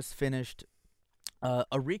 I just finished a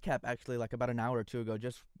recap actually, like about an hour or two ago.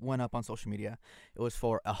 Just went up on social media. It was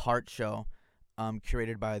for a heart show,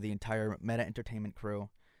 curated by the entire Meta Entertainment crew.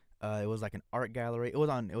 It was like an art gallery. It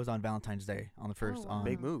was on Valentine's Day on the first. wow.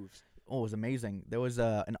 Big moves. Oh, it was amazing. There was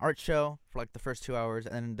an art show for like the first 2 hours,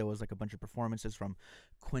 and then there was like a bunch of performances from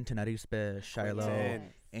Quentin Arispe, Shiloh,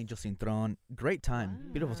 Quentin. Angel Cintron. Great time,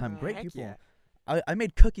 beautiful time, Wow. great Heck people. yeah. I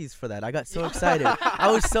made cookies for that. I got so excited.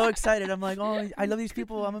 I was so excited. I'm like, oh, I love these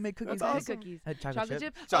people. I'm gonna make cookies. That's What awesome. cookies? Had Chocolate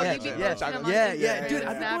chip? Chocolate Oh, chip. you be Yeah, posting chocolate them on chip. Instagram Yeah, dude, and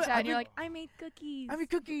I've been Snapchat, going- I've and you're been- like, I made cookies. I mean,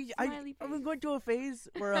 cookies. Smiley I've been face. going through a phase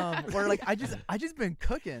where like I just been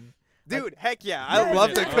cooking. Dude, heck yeah. I Yes.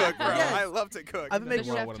 love to Yes. cook, bro. Yes. I love to cook. I've been The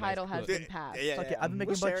making- chef What a title nice has cook. been passed. Yeah, Fuck it, yeah. I've been making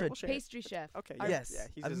We'll a share bunch it, of- we'll share it. Pastry chef. Okay, Are- Yes, Yeah,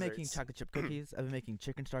 he's I've been making desserts. chocolate chip cookies. I've been making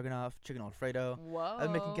chicken stroganoff, chicken alfredo. Whoa. I've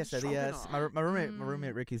been making quesadillas. Stroganoff. My roommate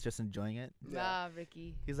Mm. Ricky's just enjoying it. Nah,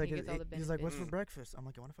 Ricky. He's like, he gets all the he's like, what's for benefits. breakfast? I'm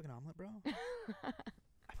like, you want a fucking omelet, bro?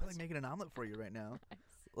 I feel like making an omelet for you right now.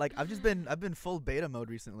 Like I've been full beta mode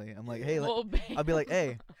recently. I'm like, hey, Full I'll be like,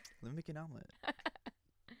 hey, let me make an omelet.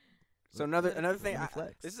 So another thing, Let me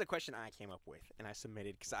flex. this is a question I came up with and I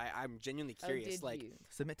submitted because I'm genuinely Oh, curious. did Like, you?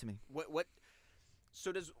 Submit to me. what?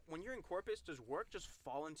 So when you're in Corpus, does work just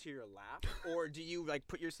fall into your lap, or do you like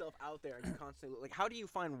put yourself out there and you constantly like? How do you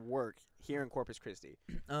find work here in Corpus Christi?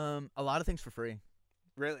 A lot of things for free.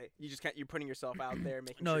 Really, you just can't. You're putting yourself out there,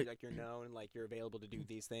 making No, sure like you're known and like you're available to do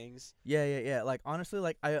these things. Yeah. Like honestly,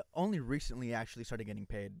 like I only recently actually started getting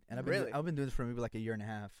paid, and I've Really? been doing this for maybe like a year and a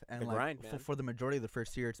half, and The like grind, man. for the majority of the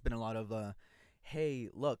first year, it's been a lot of hey,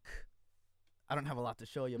 look, I don't have a lot to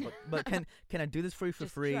show you, but can I do this for you for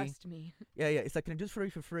Just free? trust me. Yeah. It's like, can I do this for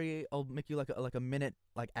you for free? I'll make you like a minute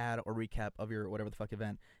like ad or recap of your whatever the fuck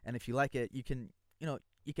event, and if you like it, you can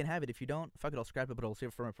have it. If you don't, fuck it, I'll scrap it, but I'll save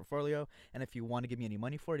it for my portfolio. And if you want to give me any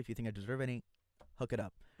money for it, if you think I deserve any, hook it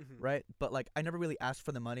up, right? But like, I never really asked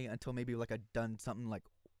for the money until maybe like I'd done something like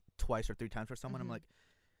twice or three times for someone. Mhm. I'm like,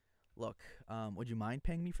 look, would you mind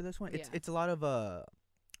paying me for this one? Yeah. It's a lot of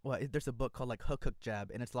there's a book called like Hook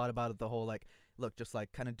Jab, and it's a lot about the whole like, look, just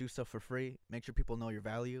like kind of do stuff for free, make sure people know your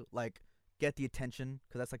value, like get the attention,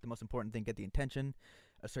 because that's like the most important thing. Get the attention,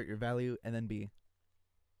 assert your value, and then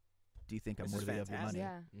do you think I'm This is worthy of your money? fantastic.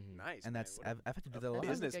 Yeah. Mhm. Nice. And man. that's What a- I've had to do a that a lot.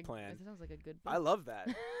 business That sounds like plan. That sounds like a good. I love that.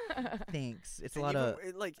 Thanks. It's a And lot even,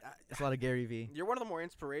 of it's a lot of Gary V. You're one of the more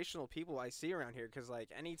inspirational people I see around here because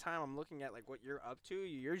like anytime I'm looking at like what you're up to,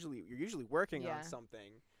 you're usually working Yeah. on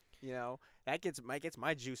something. You know that gets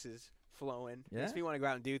my juices flowing. Yeah? Makes me want to go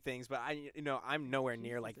out and do things, but I'm nowhere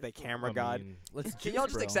near like the Juices are camera I god. mean, Let's Can y'all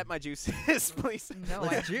just bro. accept my juices, please? No,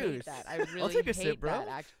 Let's I juice. hate that. I really take a hate sip, bro. that.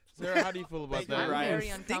 Actually. Sarah, how do you feel about Thank you, that? I'm Ryan. very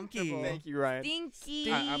Stinky. uncomfortable. Thank you, Ryan.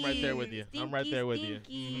 Stinky. I'm right there with you. I'm right there with you.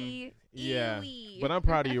 Stinky. Yeah, Ewy. but I'm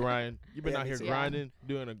proud of you, Ryan. You've been Yeah, out me here too. grinding,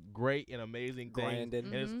 doing a great and amazing thing, Grinding.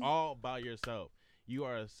 and it's Mhm. all about yourself. You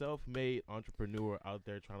are a self-made entrepreneur out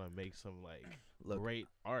there trying to make some like Look, great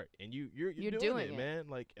art, and you're You're doing doing it, it. man.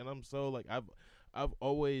 Like, and I'm so like I've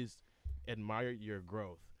always admired your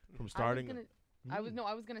growth from starting. I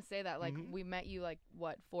was gonna say that like Mhm. we met you like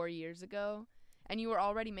what 4 years ago, and you were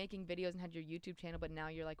already making videos and had your YouTube channel, but now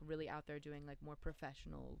you're like really out there doing like more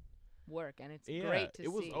professional work, and it's Yeah, great to see.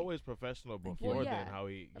 it was always professional Thank before you. then. Yeah, How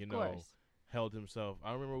he, of you know, course. held himself.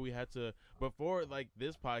 I remember we had to before like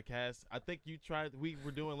this podcast. I think you tried. We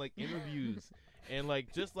were doing like interviews and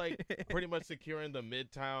like just like pretty much securing the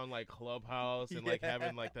Midtown like clubhouse and like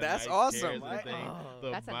having like the That's nice awesome. chairs and thing, Oh.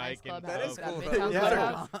 the That's a nice mic and clubhouse. That is stuff. cool, That though. Midtown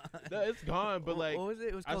Yeah. clubhouse. No, it's gone, but like what was it?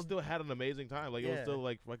 It was I called still had an amazing time. Like it was Yeah. still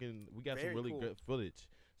like fucking. We got Very some really cool. good footage.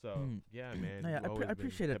 So yeah, man. No, yeah, you've I always been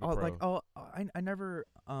appreciate it. type of All, pro. like, I never,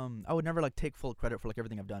 I would never like take full credit for like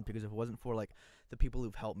everything I've done, because if it wasn't for like the people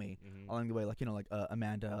who've helped me Mhm. along the way, like like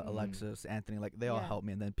Amanda, Mhm. Alexis, Anthony, like they all Yeah. helped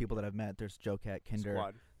me, and then people that I've met, there's Joe Cat, Kinder,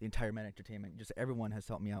 Squad. the entire Man Entertainment, just everyone has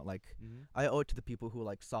helped me out. Like Mhm. I owe it to the people who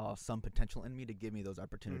like saw some potential in me to give me those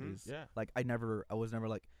opportunities. Yeah. Like I was never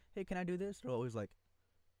like, hey, can I do this? They're always like,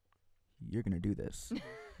 you're gonna do this,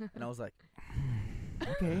 and I was like,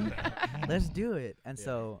 okay, let's do it. And Yeah.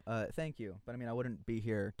 so, thank you. But I mean, I wouldn't be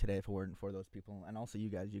here today if it weren't for those people, and also you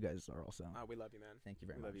guys. You guys are also. We love you, man. Thank you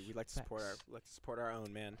very We much. love you. We like to support our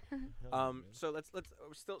own, man. Hell yeah, So let's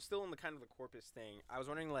still in the kind of the Corpus thing. I was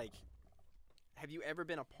wondering, like, have you ever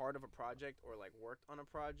been a part of a project or like worked on a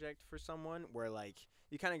project for someone where like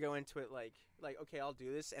you kind of go into it like okay, I'll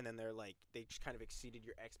do this, and then they just kind of exceeded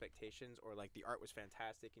your expectations, or like the art was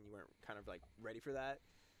fantastic and you weren't kind of like ready for that?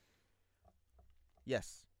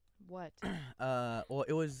 Yes. What? Well,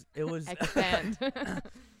 it was Expand.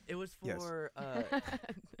 it was Yes. for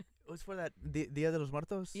it was for that Dia de los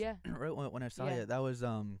Muertos. Yeah. Right when I saw Yeah. it, that was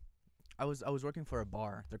I was working for a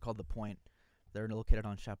bar. They're called The Point. They're located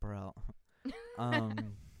on Chaparral.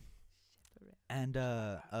 And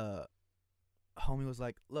homie was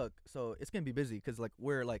like, "Look, so it's gonna be busy 'cause like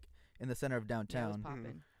we're like in the center of Yeah, it was downtown.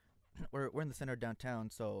 poppin'. We're in the center of downtown.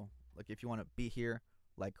 So like if you want to be here,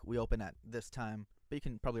 like we open at this time, but you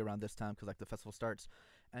can probably around this time 'cause like the festival starts.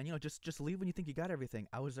 And you know just leave when you think you got everything.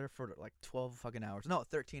 I was there for like 12 fucking hours. No,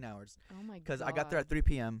 13 hours. Oh my god. 'Cause I got there at 3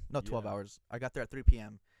 p.m. No, 12 Yeah. hours. I got there at 3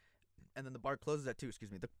 p.m. And then the bar closes at 2.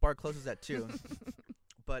 Excuse me. The bar closes at 2.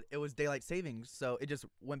 But it was daylight savings, so it just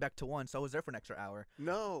went back to 1. So I was there for an extra hour.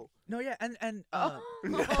 No. No, yeah, and Oh,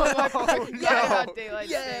 No, my God. Yeah, no. daylight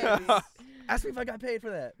Yes. savings. ask me if I got paid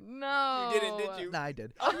for that. No. You didn't, did you? Nah, I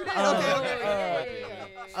did. Oh, you did?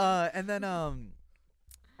 Oh, And then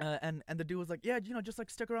and the dude was like, yeah, you know, just like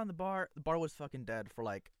stick around the bar. The bar was fucking dead for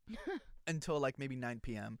like until like maybe 9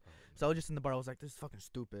 p.m. So I was just in the bar. I was like, this is fucking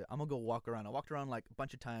stupid. I'm gonna go walk around. I walked around like a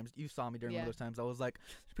bunch of times. You saw me during one Yeah. of those times. I was like,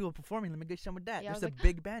 there's people performing. Let me get some of that. Yeah, I There's was a like,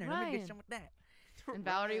 big banner. Let me Ryan. get some of that. And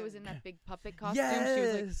Valerie was in that big puppet costume. Yes. She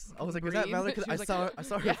was like, I was like, was that green. Valerie? 'Cause She I was like,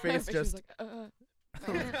 saw her yeah, face she was just. like,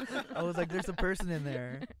 I was like, there's a person in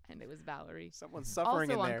there. And it was Valerie. Someone's suffering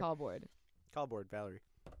Also in on there. call board. Call board, Valerie.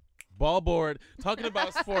 Ball board, talking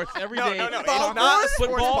about sports every No, day. no, no. It's Ball not a board,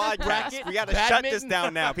 sports football, podcast. bracket, We gotta shut this badminton.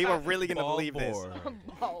 down now. People are really gonna Ball believe this. board.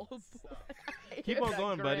 Ball board. Keep on That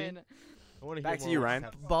going, buddy. grin. I want to Back to you, Ryan.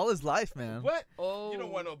 Ball is life, man. What? Oh. You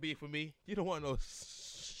don't want no beef with me. You don't want no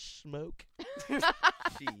smoke.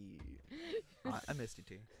 I missed you,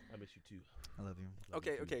 T. I miss you too. I love you. Love you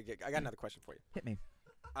Okay, too. okay, okay. I got another question for you. Hit me. You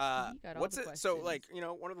got all What's the it? So, questions. like, you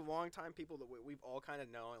know, one of the longtime people that we've all kind of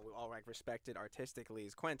known and we all like respected artistically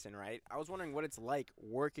is Quentin, right? I was wondering what it's like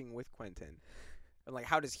working with Quentin, and like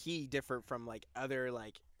how does he differ from like other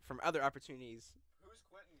opportunities? Who's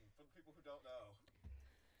Quentin? For the people who don't know.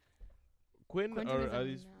 Quinn, Quentin or is are an,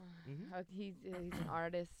 these? he's an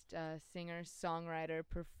artist, singer, songwriter,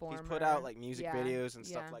 performer. He's put out like music Yeah, videos and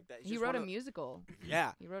yeah. stuff like that. He's He just wrote one a of- musical.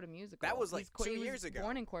 Yeah, He wrote a musical. That was, like, He's 2 he was years ago.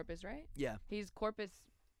 Born in Corpus, right? Yeah. He's Corpus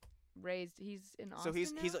raised. He's in Austin so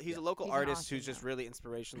he's now? a local He's in artist Austin who's just now. really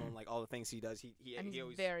inspirational in like all the things he does. He and he's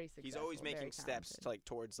always very he's successful. always making very steps talented. to, like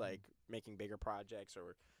towards like making bigger projects,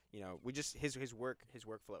 or you know, we just his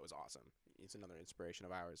workflow is awesome. It's another inspiration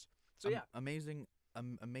of ours. So yeah, amazing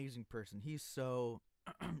person. He's so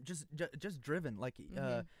just driven. Like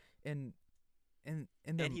Mhm. in the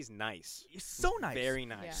and he's nice. he's so nice, Very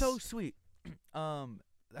nice. Yeah. so sweet.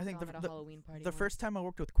 I think Saw him at a the Halloween party the once. first time I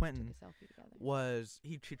worked with Took Quentin a selfie together. was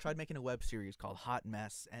he tried making a web series called Hot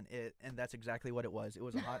Mess, and that's exactly what it was. It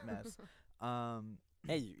was a hot mess.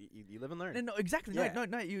 Hey, you live and learn. No, exactly. Yeah.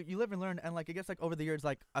 No, you live and learn, and like I guess like over the years,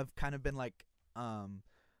 like I've kind of been like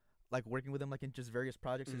working with him like in just various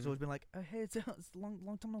projects. He's Mhm. always been like, hey, it's a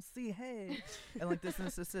long time no see, hey, and like this and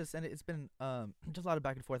this, and it's been just a lot of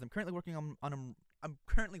back and forth. I'm currently working I'm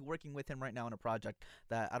currently working with him right now on a project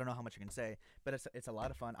that I don't know how much I can say, but it's a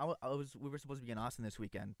lot of fun. We were supposed to be in Austin this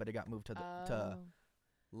weekend, but it got moved to Oh.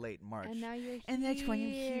 late March. And now you're here. And that's why I'm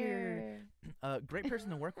here. Great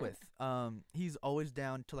person to work with. He's always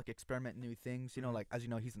down to like experiment new things. You know, Mhm. like as you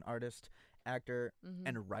know, he's an artist, actor, Mhm.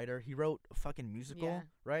 and a writer. He wrote a fucking musical, Yeah.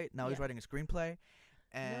 right? Now he's Yeah. writing a screenplay,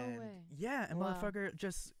 and way. yeah, and Wow. motherfucker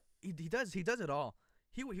just he does it all.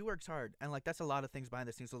 He works hard, and like that's a lot of things behind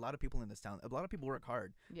the scenes. A lot of people in this town, a lot of people work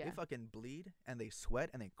hard. Yeah. They fucking bleed and they sweat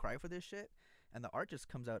and they cry for this shit, and the art just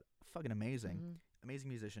comes out fucking amazing. Mhm. Amazing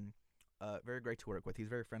musician. Very great to work with. He's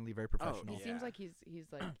very friendly, very Oh, professional. He Yeah. seems like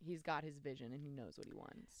he's like he's got his vision and he knows what he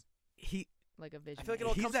wants. He Like a vision. I feel like it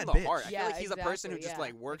all He's comes that from the bitch. heart. I yeah, feel like he's a person who exactly, just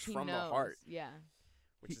yeah. like works he from the knows, heart, Yeah.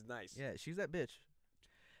 which He- is nice. Yeah, she's that bitch.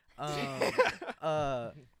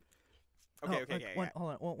 Okay, no, like,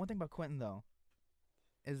 hold on. One thing about Quentin though,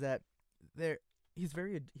 is that he's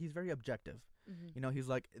very objective. Mm-hmm. You know, he's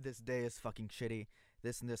like, this day is fucking shitty,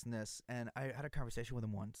 this and this and this. And I had a conversation with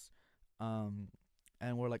him once, and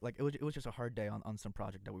we're like it was just a hard day on some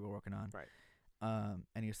project that we were working on. Right.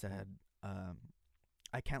 And he said,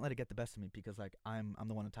 I can't let it get the best of me because like I'm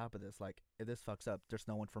the one on top of this. Like if this fucks up, there's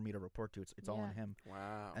no one for me to report to. It's all on Yeah. him.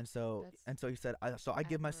 Wow. And so That's he said, I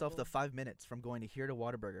give myself the admirable. 5 minutes from going to here to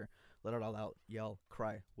Whataburger, let it all out, yell,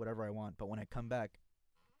 cry, whatever I want. But when I come back,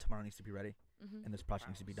 tomorrow needs to be ready, Mhm. and this project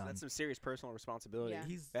Wow. needs to be So done. that's some serious personal responsibility. Yeah.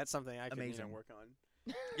 He's That's something I could amazing. work on.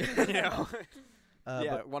 you know?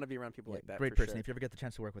 yeah, but want to be around people yeah, like that. great for person. Sure. If you ever get the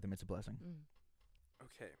chance to work with him, it's a blessing. Mm.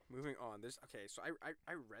 Okay, moving on. So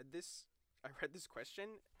I read this. I read this question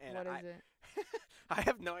and What is it? I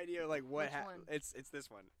have no idea like what Which one? It's this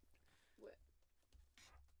one.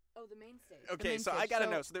 Oh, the main stage. Okay, so I gotta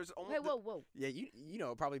know. So there's almost. Wait, whoa. Yeah, you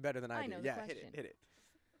know probably better than I I do. know the Yeah, question. hit it.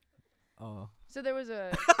 Oh, So there was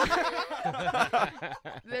a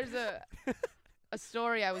there's a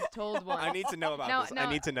story I was told once. I need to know about now, this. now,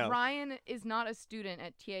 I need to know. Ryan is not a student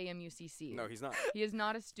at TAMUCC. No, he's not. He is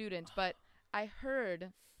not a student, but I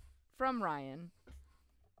heard from Ryan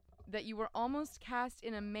that you were almost cast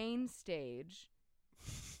in a main stage.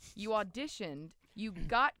 You auditioned, you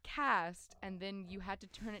got cast, and then you had to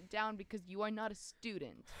turn it down because you are not a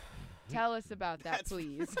student. Tell us about that, That's-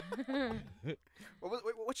 please.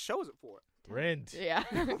 What show is it for? Rent. Yeah.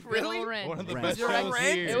 Really? Little Rent. One of the Rent. best Direct- shows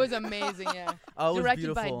Rent? here. It was amazing, yeah. oh, it was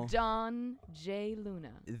Directed by beautiful. Don J.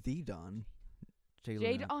 Luna. The Don. Jay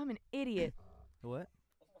J. Luna. Oh, I'm an idiot. What?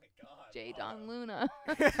 Oh my god. J. Don Luna.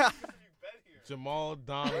 You've been here. Jamal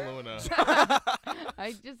Don Luna.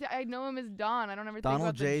 I know him as Don. I don't ever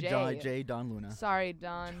Donald think about the J. J. Don Luna. Sorry,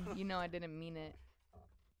 Don. You know I didn't mean it.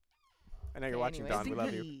 I know you're Okay, watching, anyways. Don. We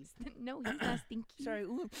love you. No, he's not stinky. Sorry.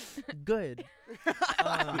 Ooh, good.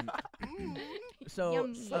 So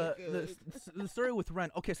Yum. the story with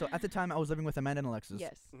Rent. Okay, so at the time I was living with Amanda and Alexis.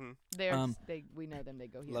 Yes. Mhm. They're we know them. They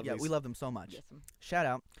go here. Love Yeah, these. we love them so much. Yes. Shout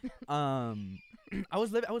out. I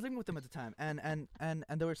was living with them at the time, and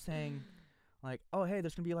they were saying, like, oh hey,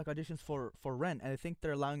 there's gonna be like auditions for Rent, and I think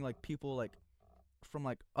they're allowing like people like from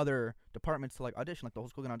like other departments to like audition, like the whole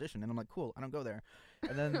school can audition, and I'm like, cool, I don't go there,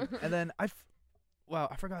 and then I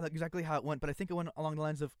forgot like, exactly how it went, but I think it went along the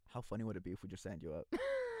lines of how funny would it be if we just signed you up,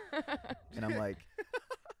 and I'm like,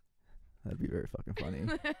 that'd be very fucking funny.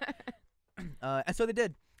 And so they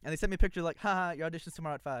did, and they sent me a picture like, haha, your audition's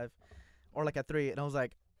tomorrow at 5, or like at 3, and I was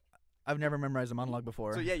like, I've never memorized a monologue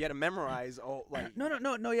before. So yeah, you had to memorize all like.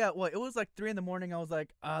 No, yeah. Well, it was like 3 a.m. I was like,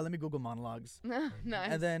 let me Google monologues.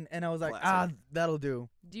 Nice. And I was like, Classic. that'll do.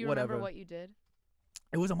 Do you whatever. remember what you did?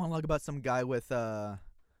 It was a monologue about some guy with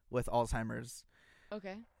Alzheimer's.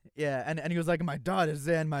 Okay. Yeah, and he was like, my daughter's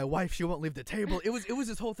there, and my wife, she won't leave the table. It was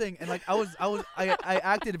this whole thing, and like I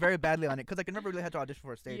acted very badly on it because like I never really had to audition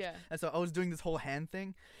for a stage, Yeah. and so I was doing this whole hand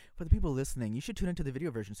thing. For the people listening, you should tune into the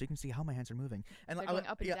video version so you can see how my hands are moving. And They're I going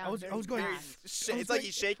up and yeah, down I was very going. fast. Sh- I was it's like like,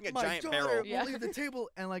 he's shaking a my giant daughter barrel. Yeah. won't leave the table,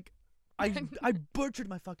 and like I butchered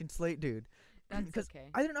my fucking slate, dude. That's Because okay.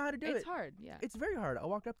 I didn't know how to do It's it. hard. Yeah. It's very hard. I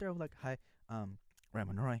walked up there, I was like, hi,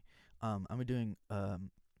 Raymond Roy. I'm doing a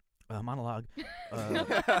monologue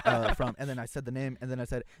from, and then I said the name, and then I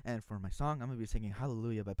said, and for my song, I'm gonna be singing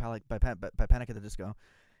Hallelujah by Panic at the Disco.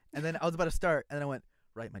 And then I was about to start, and then I went,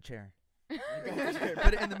 right, my chair.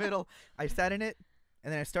 Put it in the middle. I sat in it,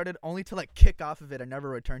 and then I started only to like kick off of it. I never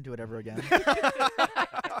returned to it ever again.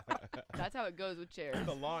 That's how it goes with chairs.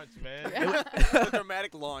 The launch, man. Yeah. The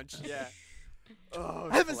dramatic launch. Yeah. Oh,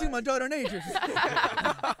 I haven't seen my classic. daughter in ages.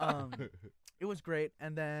 It was great,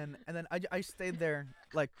 and then I stayed there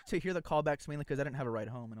like to hear the callbacks mainly because I didn't have a ride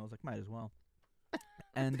home, and I was like, might as well.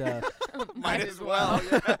 And Might as well.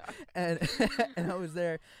 Yeah. and I was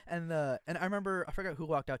there, and I remember I forgot who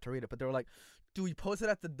walked out to read it, but they were like, "Do we post it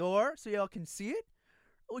at the door so y'all can see it,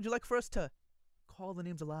 or would you like for us to call the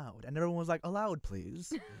names aloud?" And everyone was like, "Aloud,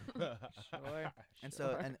 please." Sure. And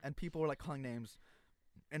so and people were like calling names,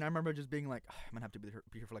 and I remember just being like, "I'm gonna have to be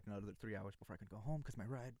here for like another 3 hours before I can go home because my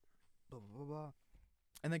ride." Blah, blah, blah, blah.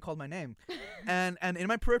 And they called my name, and in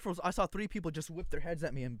my peripherals I saw 3 people just whip their heads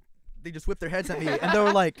at me, and they just whipped their heads at me, and they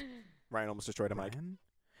were like, Ryan almost destroyed a mic. Ryan?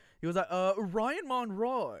 He was like, Ryan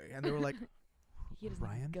Monroy, and they were like, He doesn't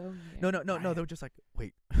Ryan? go no, here. they were just like,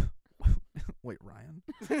 wait, wait, Ryan,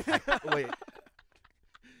 wait,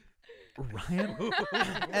 Ryan,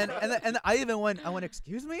 and I even went,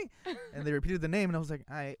 excuse me, and they repeated the name, and I was like,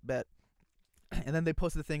 I bet. And then they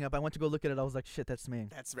posted the thing up. I went to go look at it. I was like, shit, that's me.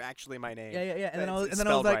 That's actually my name. Yeah. And then I was, It's and then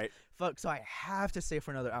I was spelled like, right. fuck. So I have to stay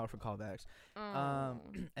for another hour for callbacks. Oh.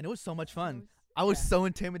 And it was so much fun. Those- I was yeah. so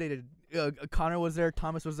intimidated. Connor was there.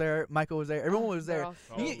 Thomas was there. Michael was there. Everyone was They're there.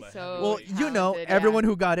 all You- so Well, you know, talented, everyone yeah.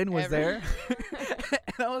 who got in was Everyone. there.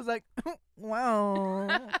 And I was like,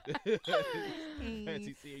 wow.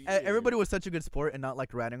 Fancy seeing you. Everybody was such a good sport and not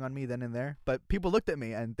like ratting on me then and there. But people looked at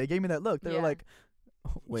me and they gave me that look. They Yeah. were like,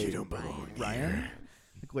 wait, don't belong Ryan?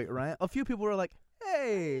 Like, wait, Ryan? A few people were like,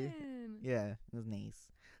 hey. Ryan. Yeah, it was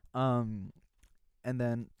nice. And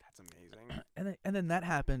then That's amazing. and then that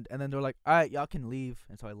happened, and then they're like, all right, y'all can leave,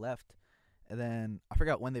 and so I left. And then I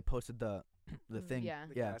forgot when they posted the thing. Yeah.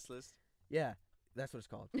 The Yeah. cast list. Yeah, that's what it's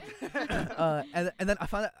called. And then I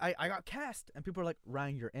found out I got cast, and people were like,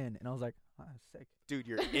 Ryan, you're in, and I was like, oh, sick. Dude,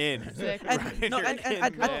 you're in. Sick. And, Ryan, no, you're and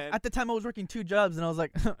in, man. at the time I was working 2 jobs, and I was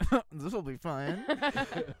like, this will be fun.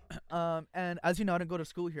 And as you know, I didn't go to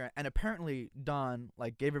school here, and apparently Don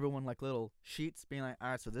like gave everyone like little sheets, being like, all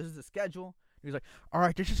right, so this is the schedule. He was like, all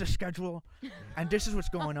right, this is the schedule, and this is what's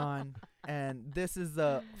going on, and this is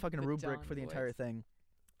the fucking The rubric Don for the voice. entire thing.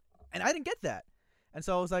 And I didn't get that, and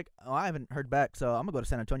so I was like, oh, I haven't heard back, so I'm gonna go to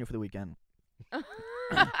San Antonio for the weekend.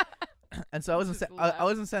 And so I was in Just I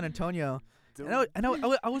was in San Antonio. Dude. And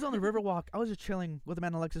I was on the Riverwalk. I was just chilling with the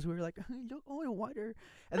man Alexis. We were like, look, oh, wider.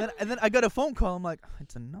 And then I got a phone call. I'm like,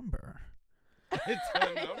 it's a number. It's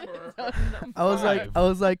a number. I was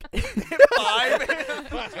like, Five.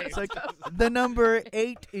 it's like the number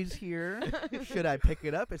 8 is here. Should I pick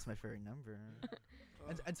it up? It's my favorite number.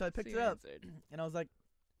 And so I picked So it you up, answered. and I was like,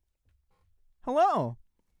 hello.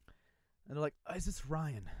 And they're like, is this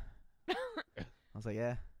Ryan? I was like,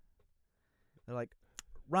 yeah. They're like,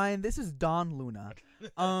 Ryan, this is Don Luna.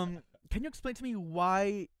 Can you explain to me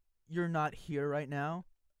why you're not here right now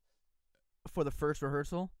for the first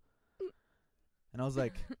rehearsal? And I was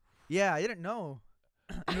like, yeah, I didn't know.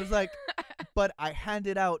 And it was like, but I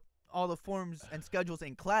handed out all the forms and schedules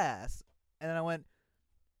in class. And then I went,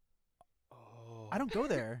 Oh. I don't go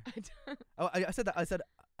there. I said that. I said,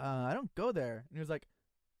 I don't go there. And he was like,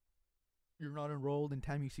 you're not enrolled in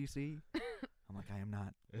TAMU CC? I'm like, I am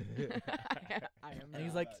not. I am And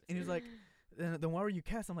he's not. like, then why were you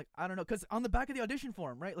cast? I'm like, I don't know, cause on the back of the audition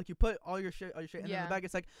form, right? Like you put all your shit, and then in Yeah. the back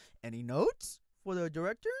it's like, any notes for the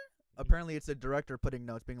director? Apparently it's the director putting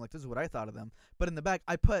notes, being like, this is what I thought of them. But in the back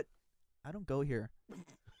I put, I don't go here.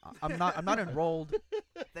 I'm not enrolled.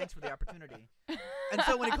 Thanks for the opportunity. And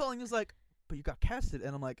so when he called, he was like, but you got casted,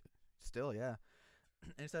 and I'm like, still, yeah.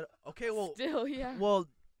 And he said, okay, well, Still, yeah. well,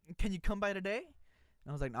 can you come by today? And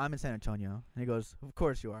I was like, no, I'm in San Antonio. And he goes, of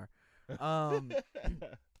course you are.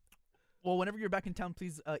 Well, whenever you're back in town,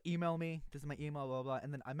 please email me. This is my email, blah, blah.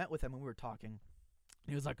 And then I met with him and we were talking. And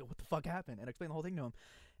he was like, what the fuck happened? And I explained the whole thing to him.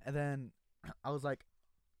 And then I was like,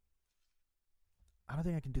 I don't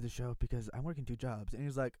think I can do the show because I'm working 2 jobs. And he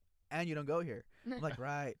was like, and you don't go here. I'm like,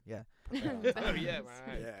 right, yeah. Oh, yeah,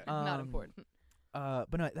 right. Yeah. Not Um, important.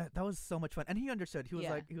 But no, that was so much fun. And he understood. He was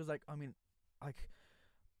Yeah. like, I mean, like,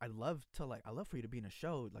 I love for you to be in a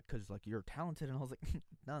show, like, 'cause like you're talented. And I was like,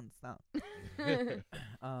 none, stop.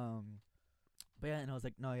 But yeah, and I was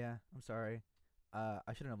like, no, yeah, I'm sorry. I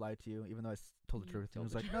shouldn't have lied to you, even though I told the You truth. He told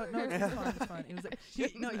was the like, no, it's fine, it's fine. He was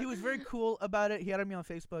like, he was very cool about it. He added me on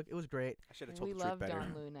Facebook. It was great. I should have told We the truth love better.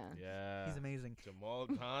 Don Luna. Yeah. He's amazing. Jamal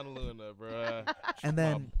Don Luna, bruh. And My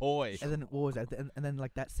then, boy. and then what was that? And then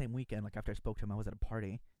like that same weekend, like after I spoke to him, I was at a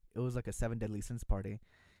party. It was like a 7 Deadly Sins party.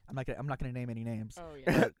 I'm not gonna name any names. Oh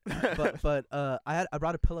yeah. but I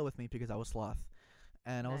brought a pillow with me because I was sloth,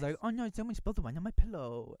 and I was like, Nice. oh no, someone spilled the wine on my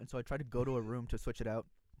pillow, and so I tried to go to a room to switch it out.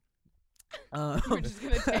 You were just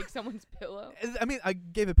gonna take someone's pillow. I mean, I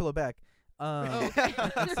gave a pillow back. Oh, okay.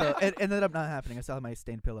 So it ended up not happening. I still have my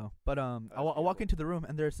stained pillow. But I That's walk beautiful. into the room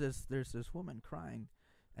and there's this woman crying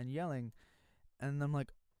and yelling, and I'm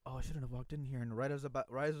like, oh, I shouldn't have walked in here. And right as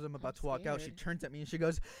I'm about to walk out, she scared. turns at me and she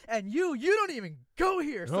goes, and you don't even go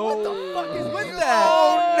here. So what the fuck is with Oh,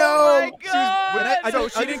 that? Oh no! my God. And I So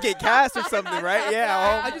just- she didn't get cast or something, right?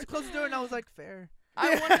 Yeah. I just closed the door and I was like, fair.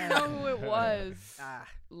 I want to know who it was Ah,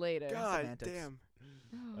 later. God Semantics. damn.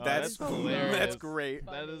 Oh, That's so hilarious. That's great.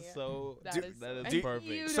 That is funny. so. That Dude, is that is and perfect.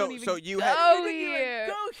 You So- don't even so you go had- here.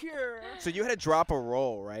 go here. So you had to drop a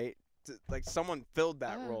role, right? Like someone filled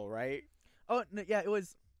that Yeah. role, right? Oh no, yeah, it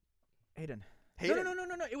was Hayden. Hayden.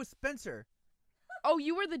 No, it was Spencer. Oh,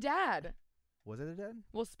 you were the dad. Was it a dad?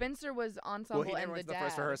 Well, Spencer was Well, ensemble he never and went the to the dad.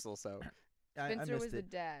 first rehearsal, so. I Spencer missed was the it.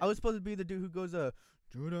 dad. I was supposed to be the dude who goes,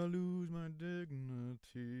 should I lose my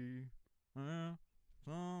dignity?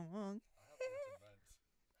 Someone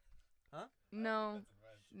no,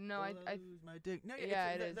 no, Should I. lose my dig. No, Yeah,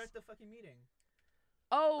 it is. That's the fucking meeting.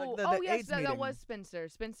 Oh, the oh yes, AIDS that meeting. was Spencer.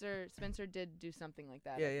 Spencer did do something like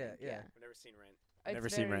that. I Yeah, think, yeah. I've never seen Rent. It's Never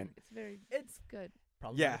seen very- Rent. It's very It's good.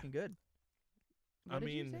 problematic and good. What I did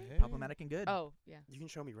you mean, say? hey, Problematic and good. Oh, yeah. You can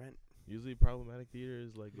show me Rent. usually problematic theater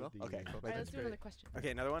is like. Well, good okay, theater. cool. All right, let's That's do great. another question.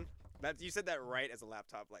 Okay, another one. That you said that right as a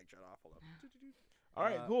laptop like shut off. Hold up. All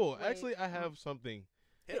right, Uh, cool. wait, Actually, I oh. have something.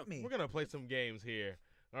 Hit Hit 'em. me. We're gonna play some games here.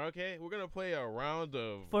 Okay, we're gonna play a round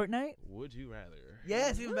of Fortnite? Would You Rather.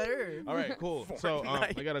 Yes, even better. All right, cool. So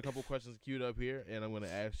Fortnite. I got a couple questions queued up here, and I'm gonna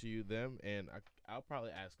ask you them, and I'll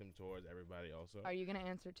probably ask them towards everybody also. Are you gonna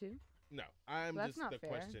answer too? No, I'm Well, that's just not the fair.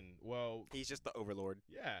 question. Well, He's just the overlord.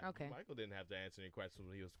 yeah. Okay. Michael didn't have to answer any questions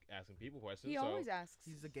when he was asking people questions. He so always asks.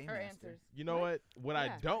 He's a game or master. answers. you know what? What I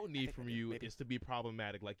Yeah. don't need think from I did, you maybe. is to be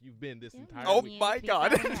problematic, like you've been this entire Oh week. my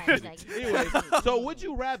God. Anyway, so would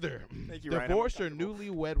you rather Thank you, Ryan. I'm divorce your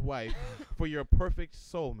uncomfortable. newlywed wife for your perfect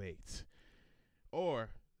soulmate, or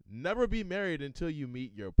never be married until you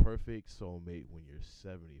meet your perfect soulmate when you're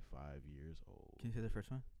 75 years old? Can you say the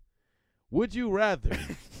first one? Would you rather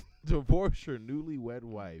divorce your newlywed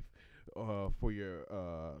wife for your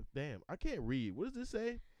damn, I can't read. What does this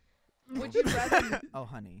say? Would you rather? Oh,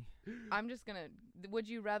 honey. I'm just gonna. Would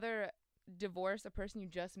you rather divorce a person you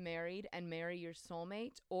just married and marry your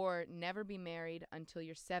soulmate, or never be married until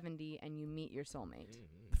you're 70 and you meet your soulmate?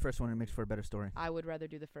 The first one makes for a better story. I would rather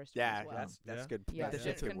do the first Yeah, one as well. that's Yeah. good. yeah. Make that that's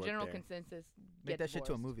shit good to work general there. consensus. Make get that shit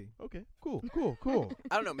to a divorced. movie. Okay, cool.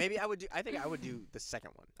 I don't know. Maybe I would do. I think I would do the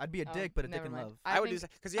second one. I'd be a Oh, dick, but a dick never in mind. love. I would do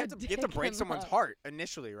think- because you have a to dick break in someone's love. heart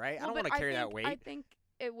initially, right? I Well, don't but want to carry that think- weight. I think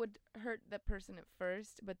it would hurt that person at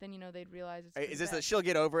first, but then they'd realize it's. Hey, for is the this a best. she'll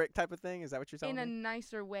get over it type of thing? Is that what you're telling in a me?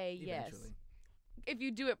 nicer way? Yes. Eventually. If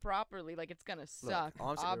you do it properly, like it's gonna suck.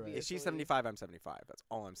 all I'm saying- obviously. If she's 75, I'm 75. That's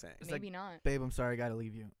all I'm saying. It's like- Maybe not. Babe, I'm sorry, I gotta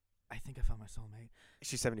leave you. I think I found my soulmate.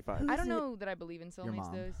 She's 75. Who I is don't it? know that I believe in soulmates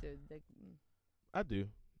mom. though. So like, I do.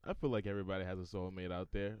 I feel like everybody has a soulmate out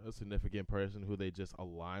there, a significant person who they just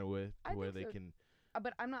align with, I where think they so. can.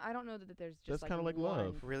 but I'm not. I don't know that there's just That's like kinda like one.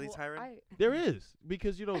 love. Really, Well, Tyron? There is,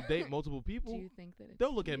 because you don't date multiple Do people. you think that? It's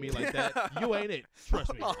Don't look at me you? like that. You ain't it.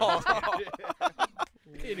 Trust me. Oh.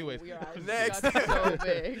 Anyways, Your eyes Next. got so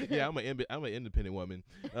big. yeah, I'm an independent woman.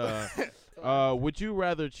 So Would you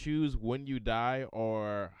rather choose when you die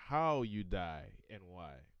or how you die and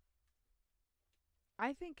why?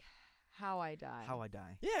 I think how I die. How I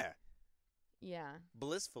die. Yeah, Yeah.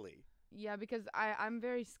 blissfully. Yeah, because I'm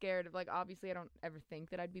very scared of, like, obviously I don't ever think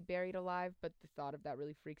that I'd be buried alive, but the thought of that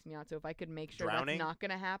really freaks me out. So if I could make sure Drowning? that's not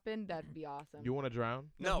gonna happen, that'd be awesome. You want to drown?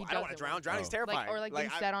 No, No, he I don't want to doesn't drown. want to. Drowning's Oh. terrifying. or, like, being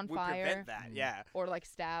I set on would fire. prevent that. Mm. Yeah. or like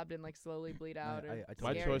stabbed and like slowly bleed out. I or totally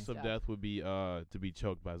My scary choice of stuff. death would be to be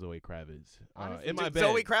choked by Zoe Kravitz. Honestly, In my Dude, bed.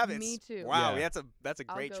 Zoe Kravitz. Me too. Wow, Yeah. that's a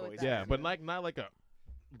I'll great go with choice. that. Yeah, but not like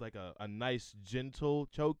a nice gentle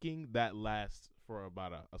choking that lasts for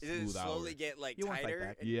about a Does it smooth slowly hour. get like You won't fight tighter?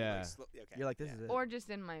 back. and you, Yeah. Like, okay. You're like, this yeah. is it. Or just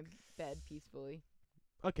in my bed peacefully.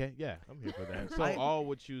 Okay, yeah, I'm here for that. So I- all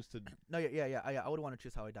would choose to. No, yeah. I would want to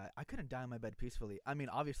choose how I die. I couldn't die in my bed peacefully. I mean,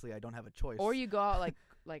 obviously, I don't have a choice. Or you go out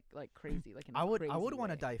like crazy, like in a I would crazy want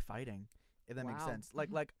to way. die fighting, if that makes Wow. sense. Like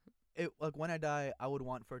when I die, I would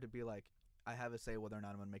want for it to be like I have a say whether or not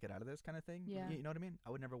I'm gonna make it out of this kind of thing. Yeah. You know what I mean? I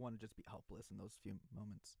would never want to just be helpless in those few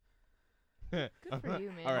moments. Good for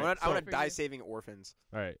you, man. All right, I want Good to for die you. saving orphans.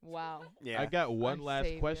 All right. Wow. Yeah. I got one Our last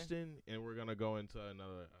savior. question, and we're gonna go into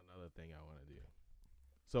another thing I want to do.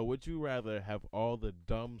 So, would you rather have all the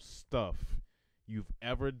dumb stuff you've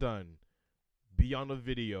ever done be on a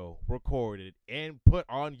video, recorded, and put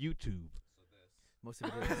on YouTube, Most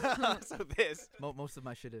of it is. so this. Most of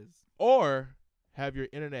my shit is. or have your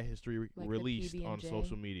internet history Like the released on PB&J?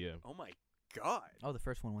 social media? Oh my god. Oh, the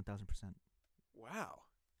first one, 1000%. Wow.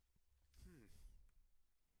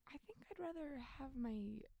 I think I'd rather have my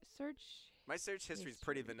search. My search history is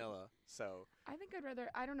pretty vanilla, so I think I'd rather.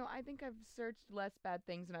 I don't know. I think I've searched less bad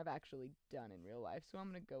things than I've actually done in real life. So I'm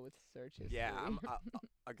gonna go with search history. yeah,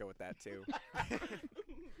 I'll go with that too.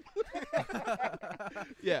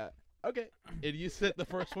 Yeah. Okay. And you said the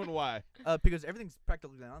first one. Why? Because everything's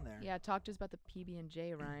practically on there. Yeah, talk to us about the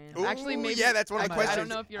PB&J, Ryan. Ooh, Actually, maybe. yeah, that's one of the I questions. don't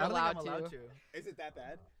know if you're I don't think allowed, I'm allowed to. to. Is it that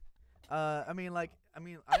bad? I don't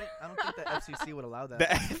think the FCC would allow that. The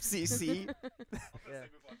FCC. Yeah.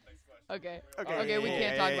 Okay. Okay, Okay, we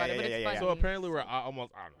can't talk about it, but it's funny. So apparently we're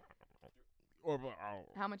almost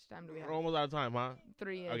How much time do we have? we're almost out of time, huh?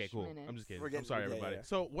 3-ish Okay, cool. minutes. I'm just kidding. We're I'm getting- sorry, yeah, everybody. yeah.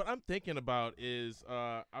 So what I'm thinking about is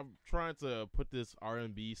I'm trying to put this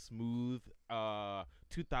R&B smooth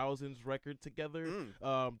 2000s record together.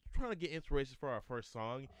 Trying to get inspiration for our first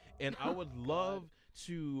song, and I would love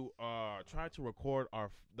to try to record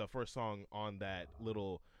the first song on that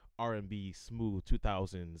little R&B smooth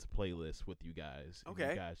 2000s playlist with you guys. And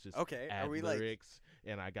Okay. You guys just Okay. add Are we like? lyrics,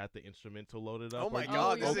 and I got the instrumental loaded up. Oh Are my you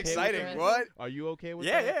god, this is okay with exciting. that? What? Are you okay with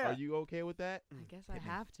Yeah, that? yeah. Are you okay with that? I guess I Hit me.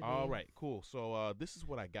 have to be. All right, cool. So this is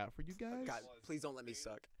what I got for you guys. God, please don't let me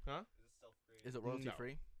suck. Is it royalty No.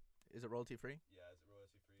 free? Is it royalty free? Yeah, is it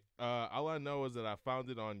royalty free? All I know is that I found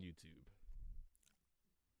it on YouTube.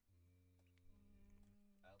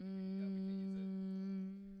 I don't think we can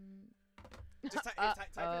use it. Just type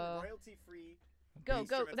in Uh-oh. royalty-free. Go.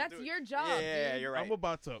 instrumental. That's Do it. your job. Yeah, dude. you're right. I'm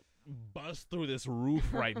about to bust through this roof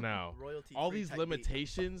right now. Royalty. All these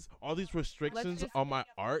limitations, all these restrictions just- on my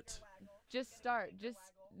art. Just start. Just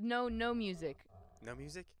no music. No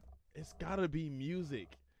music? It's gotta be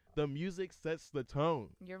music. The music sets the tone.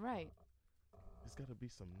 You're right. It's gotta be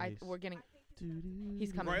some nice. We're getting.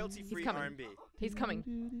 He's coming. Royalty-free He's coming. R&B. He's coming.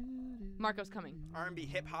 Marco's coming. R&B,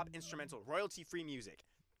 hip-hop, instrumental, royalty-free music.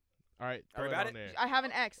 All right, Are we throw it about on it? there. I have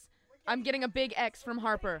an X. I'm getting a big X from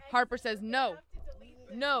Harper. Harper says no.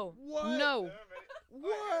 No. What? No.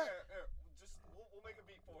 What? Just we'll make a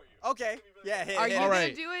beat for you. Okay. Yeah, hit, Are hit you it. All gonna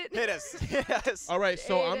right. do it? Hit us. Hit us. All right,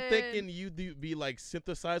 so I'm Aiden. thinking you be like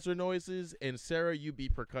synthesizer noises, and Sarah, you be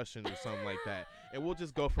percussion or something like that, and we'll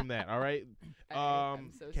just go from that. All right.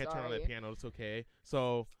 I'm so Can't turn on that sorry. piano. It's okay.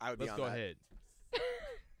 So I would be let's on go that. ahead.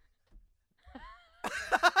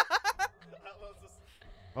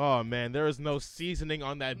 Oh man, there is no seasoning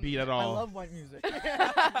on that beat at I all. love white music.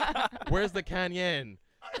 Where's the cayenne?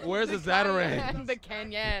 Where's the Zatarang? The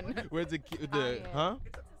Canyon. Where's the Cayenne. huh?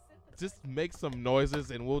 Just make some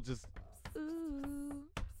noises and we'll just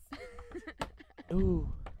Ooh.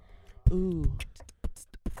 ooh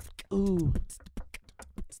ooh.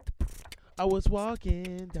 I was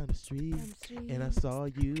walking down the street and I saw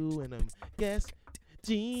you in them Guess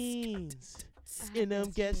jeans. In them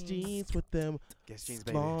Guess jeans with them Guess jeans,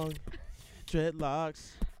 baby. long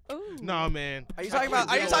dreadlocks. Ooh. Nah, man. Are you I talking can't about?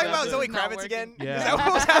 Are do you all talking that about shit. Zoe Not Kravitz working. again? Yeah. Is that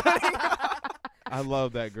what was happening? I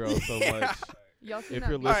love that girl so much. Y'all seen If that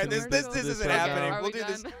you're music All right, listening this to commercial? this this isn't right now- happening. Are We'll we do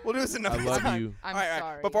this. done? We'll do this I another love time. you. I'm All right,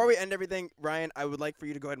 sorry. before we end everything, Ryan, I would like for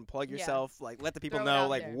you to go ahead and plug Yeah. yourself. Like, let the people Throw it know out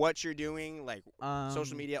like there. what you're doing, like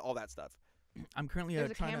social media, all that stuff. I'm currently There's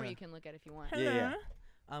a trying camera to. you can look at if you want. Yeah.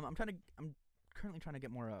 I'm currently trying to get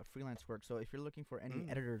more freelance work. So if you're looking for any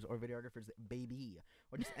editors or videographers, baby,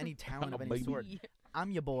 or just any talent of any Baby. sort, I'm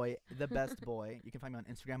your boy, the best boy. You can find me on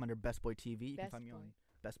Instagram under Best Boy TV. You can Best find me boy. on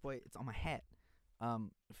Best Boy. It's on my hat.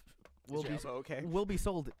 Is your elbow okay? Will be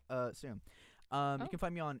sold soon. Oh. You can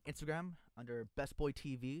find me on Instagram under Best Boy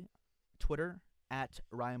TV, Twitter at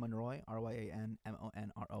Ryan Monroy,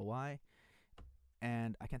 RyanMonroy,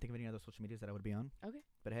 and I can't think of any other social medias that I would be on. Okay.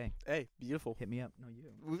 But hey, Hey, beautiful. hit me up. No,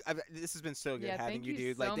 you. This has been so good Yeah, having thank you, you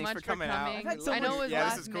dude. Like, so thanks much for coming out. coming. I've had so I know much- it was yeah,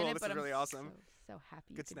 last this is cool. minute, This but is really I'm awesome. So happy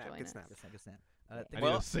you Good could snap. join Good us. snap. Good snap. I Thanks, need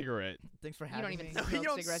Well- a cigarette. thanks for You having don't even me. No, you smoke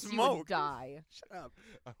don't cigarettes. You smoke. would die. Shut up.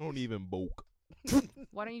 I don't even boke.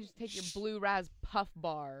 Why don't you just take your blue raz puff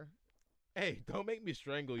bar? Hey, don't make me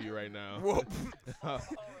strangle you right now. Whoa. And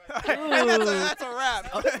that's a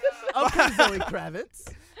wrap. Okay, Zoe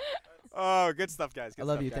Kravitz. Oh, good stuff, guys. Good I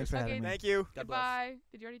love stuff, you. guys. Thanks for Okay, having me. Thank you. God bless. Goodbye.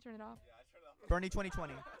 Did you already turn it off? Bernie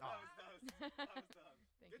 2020. Thank you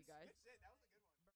guys. That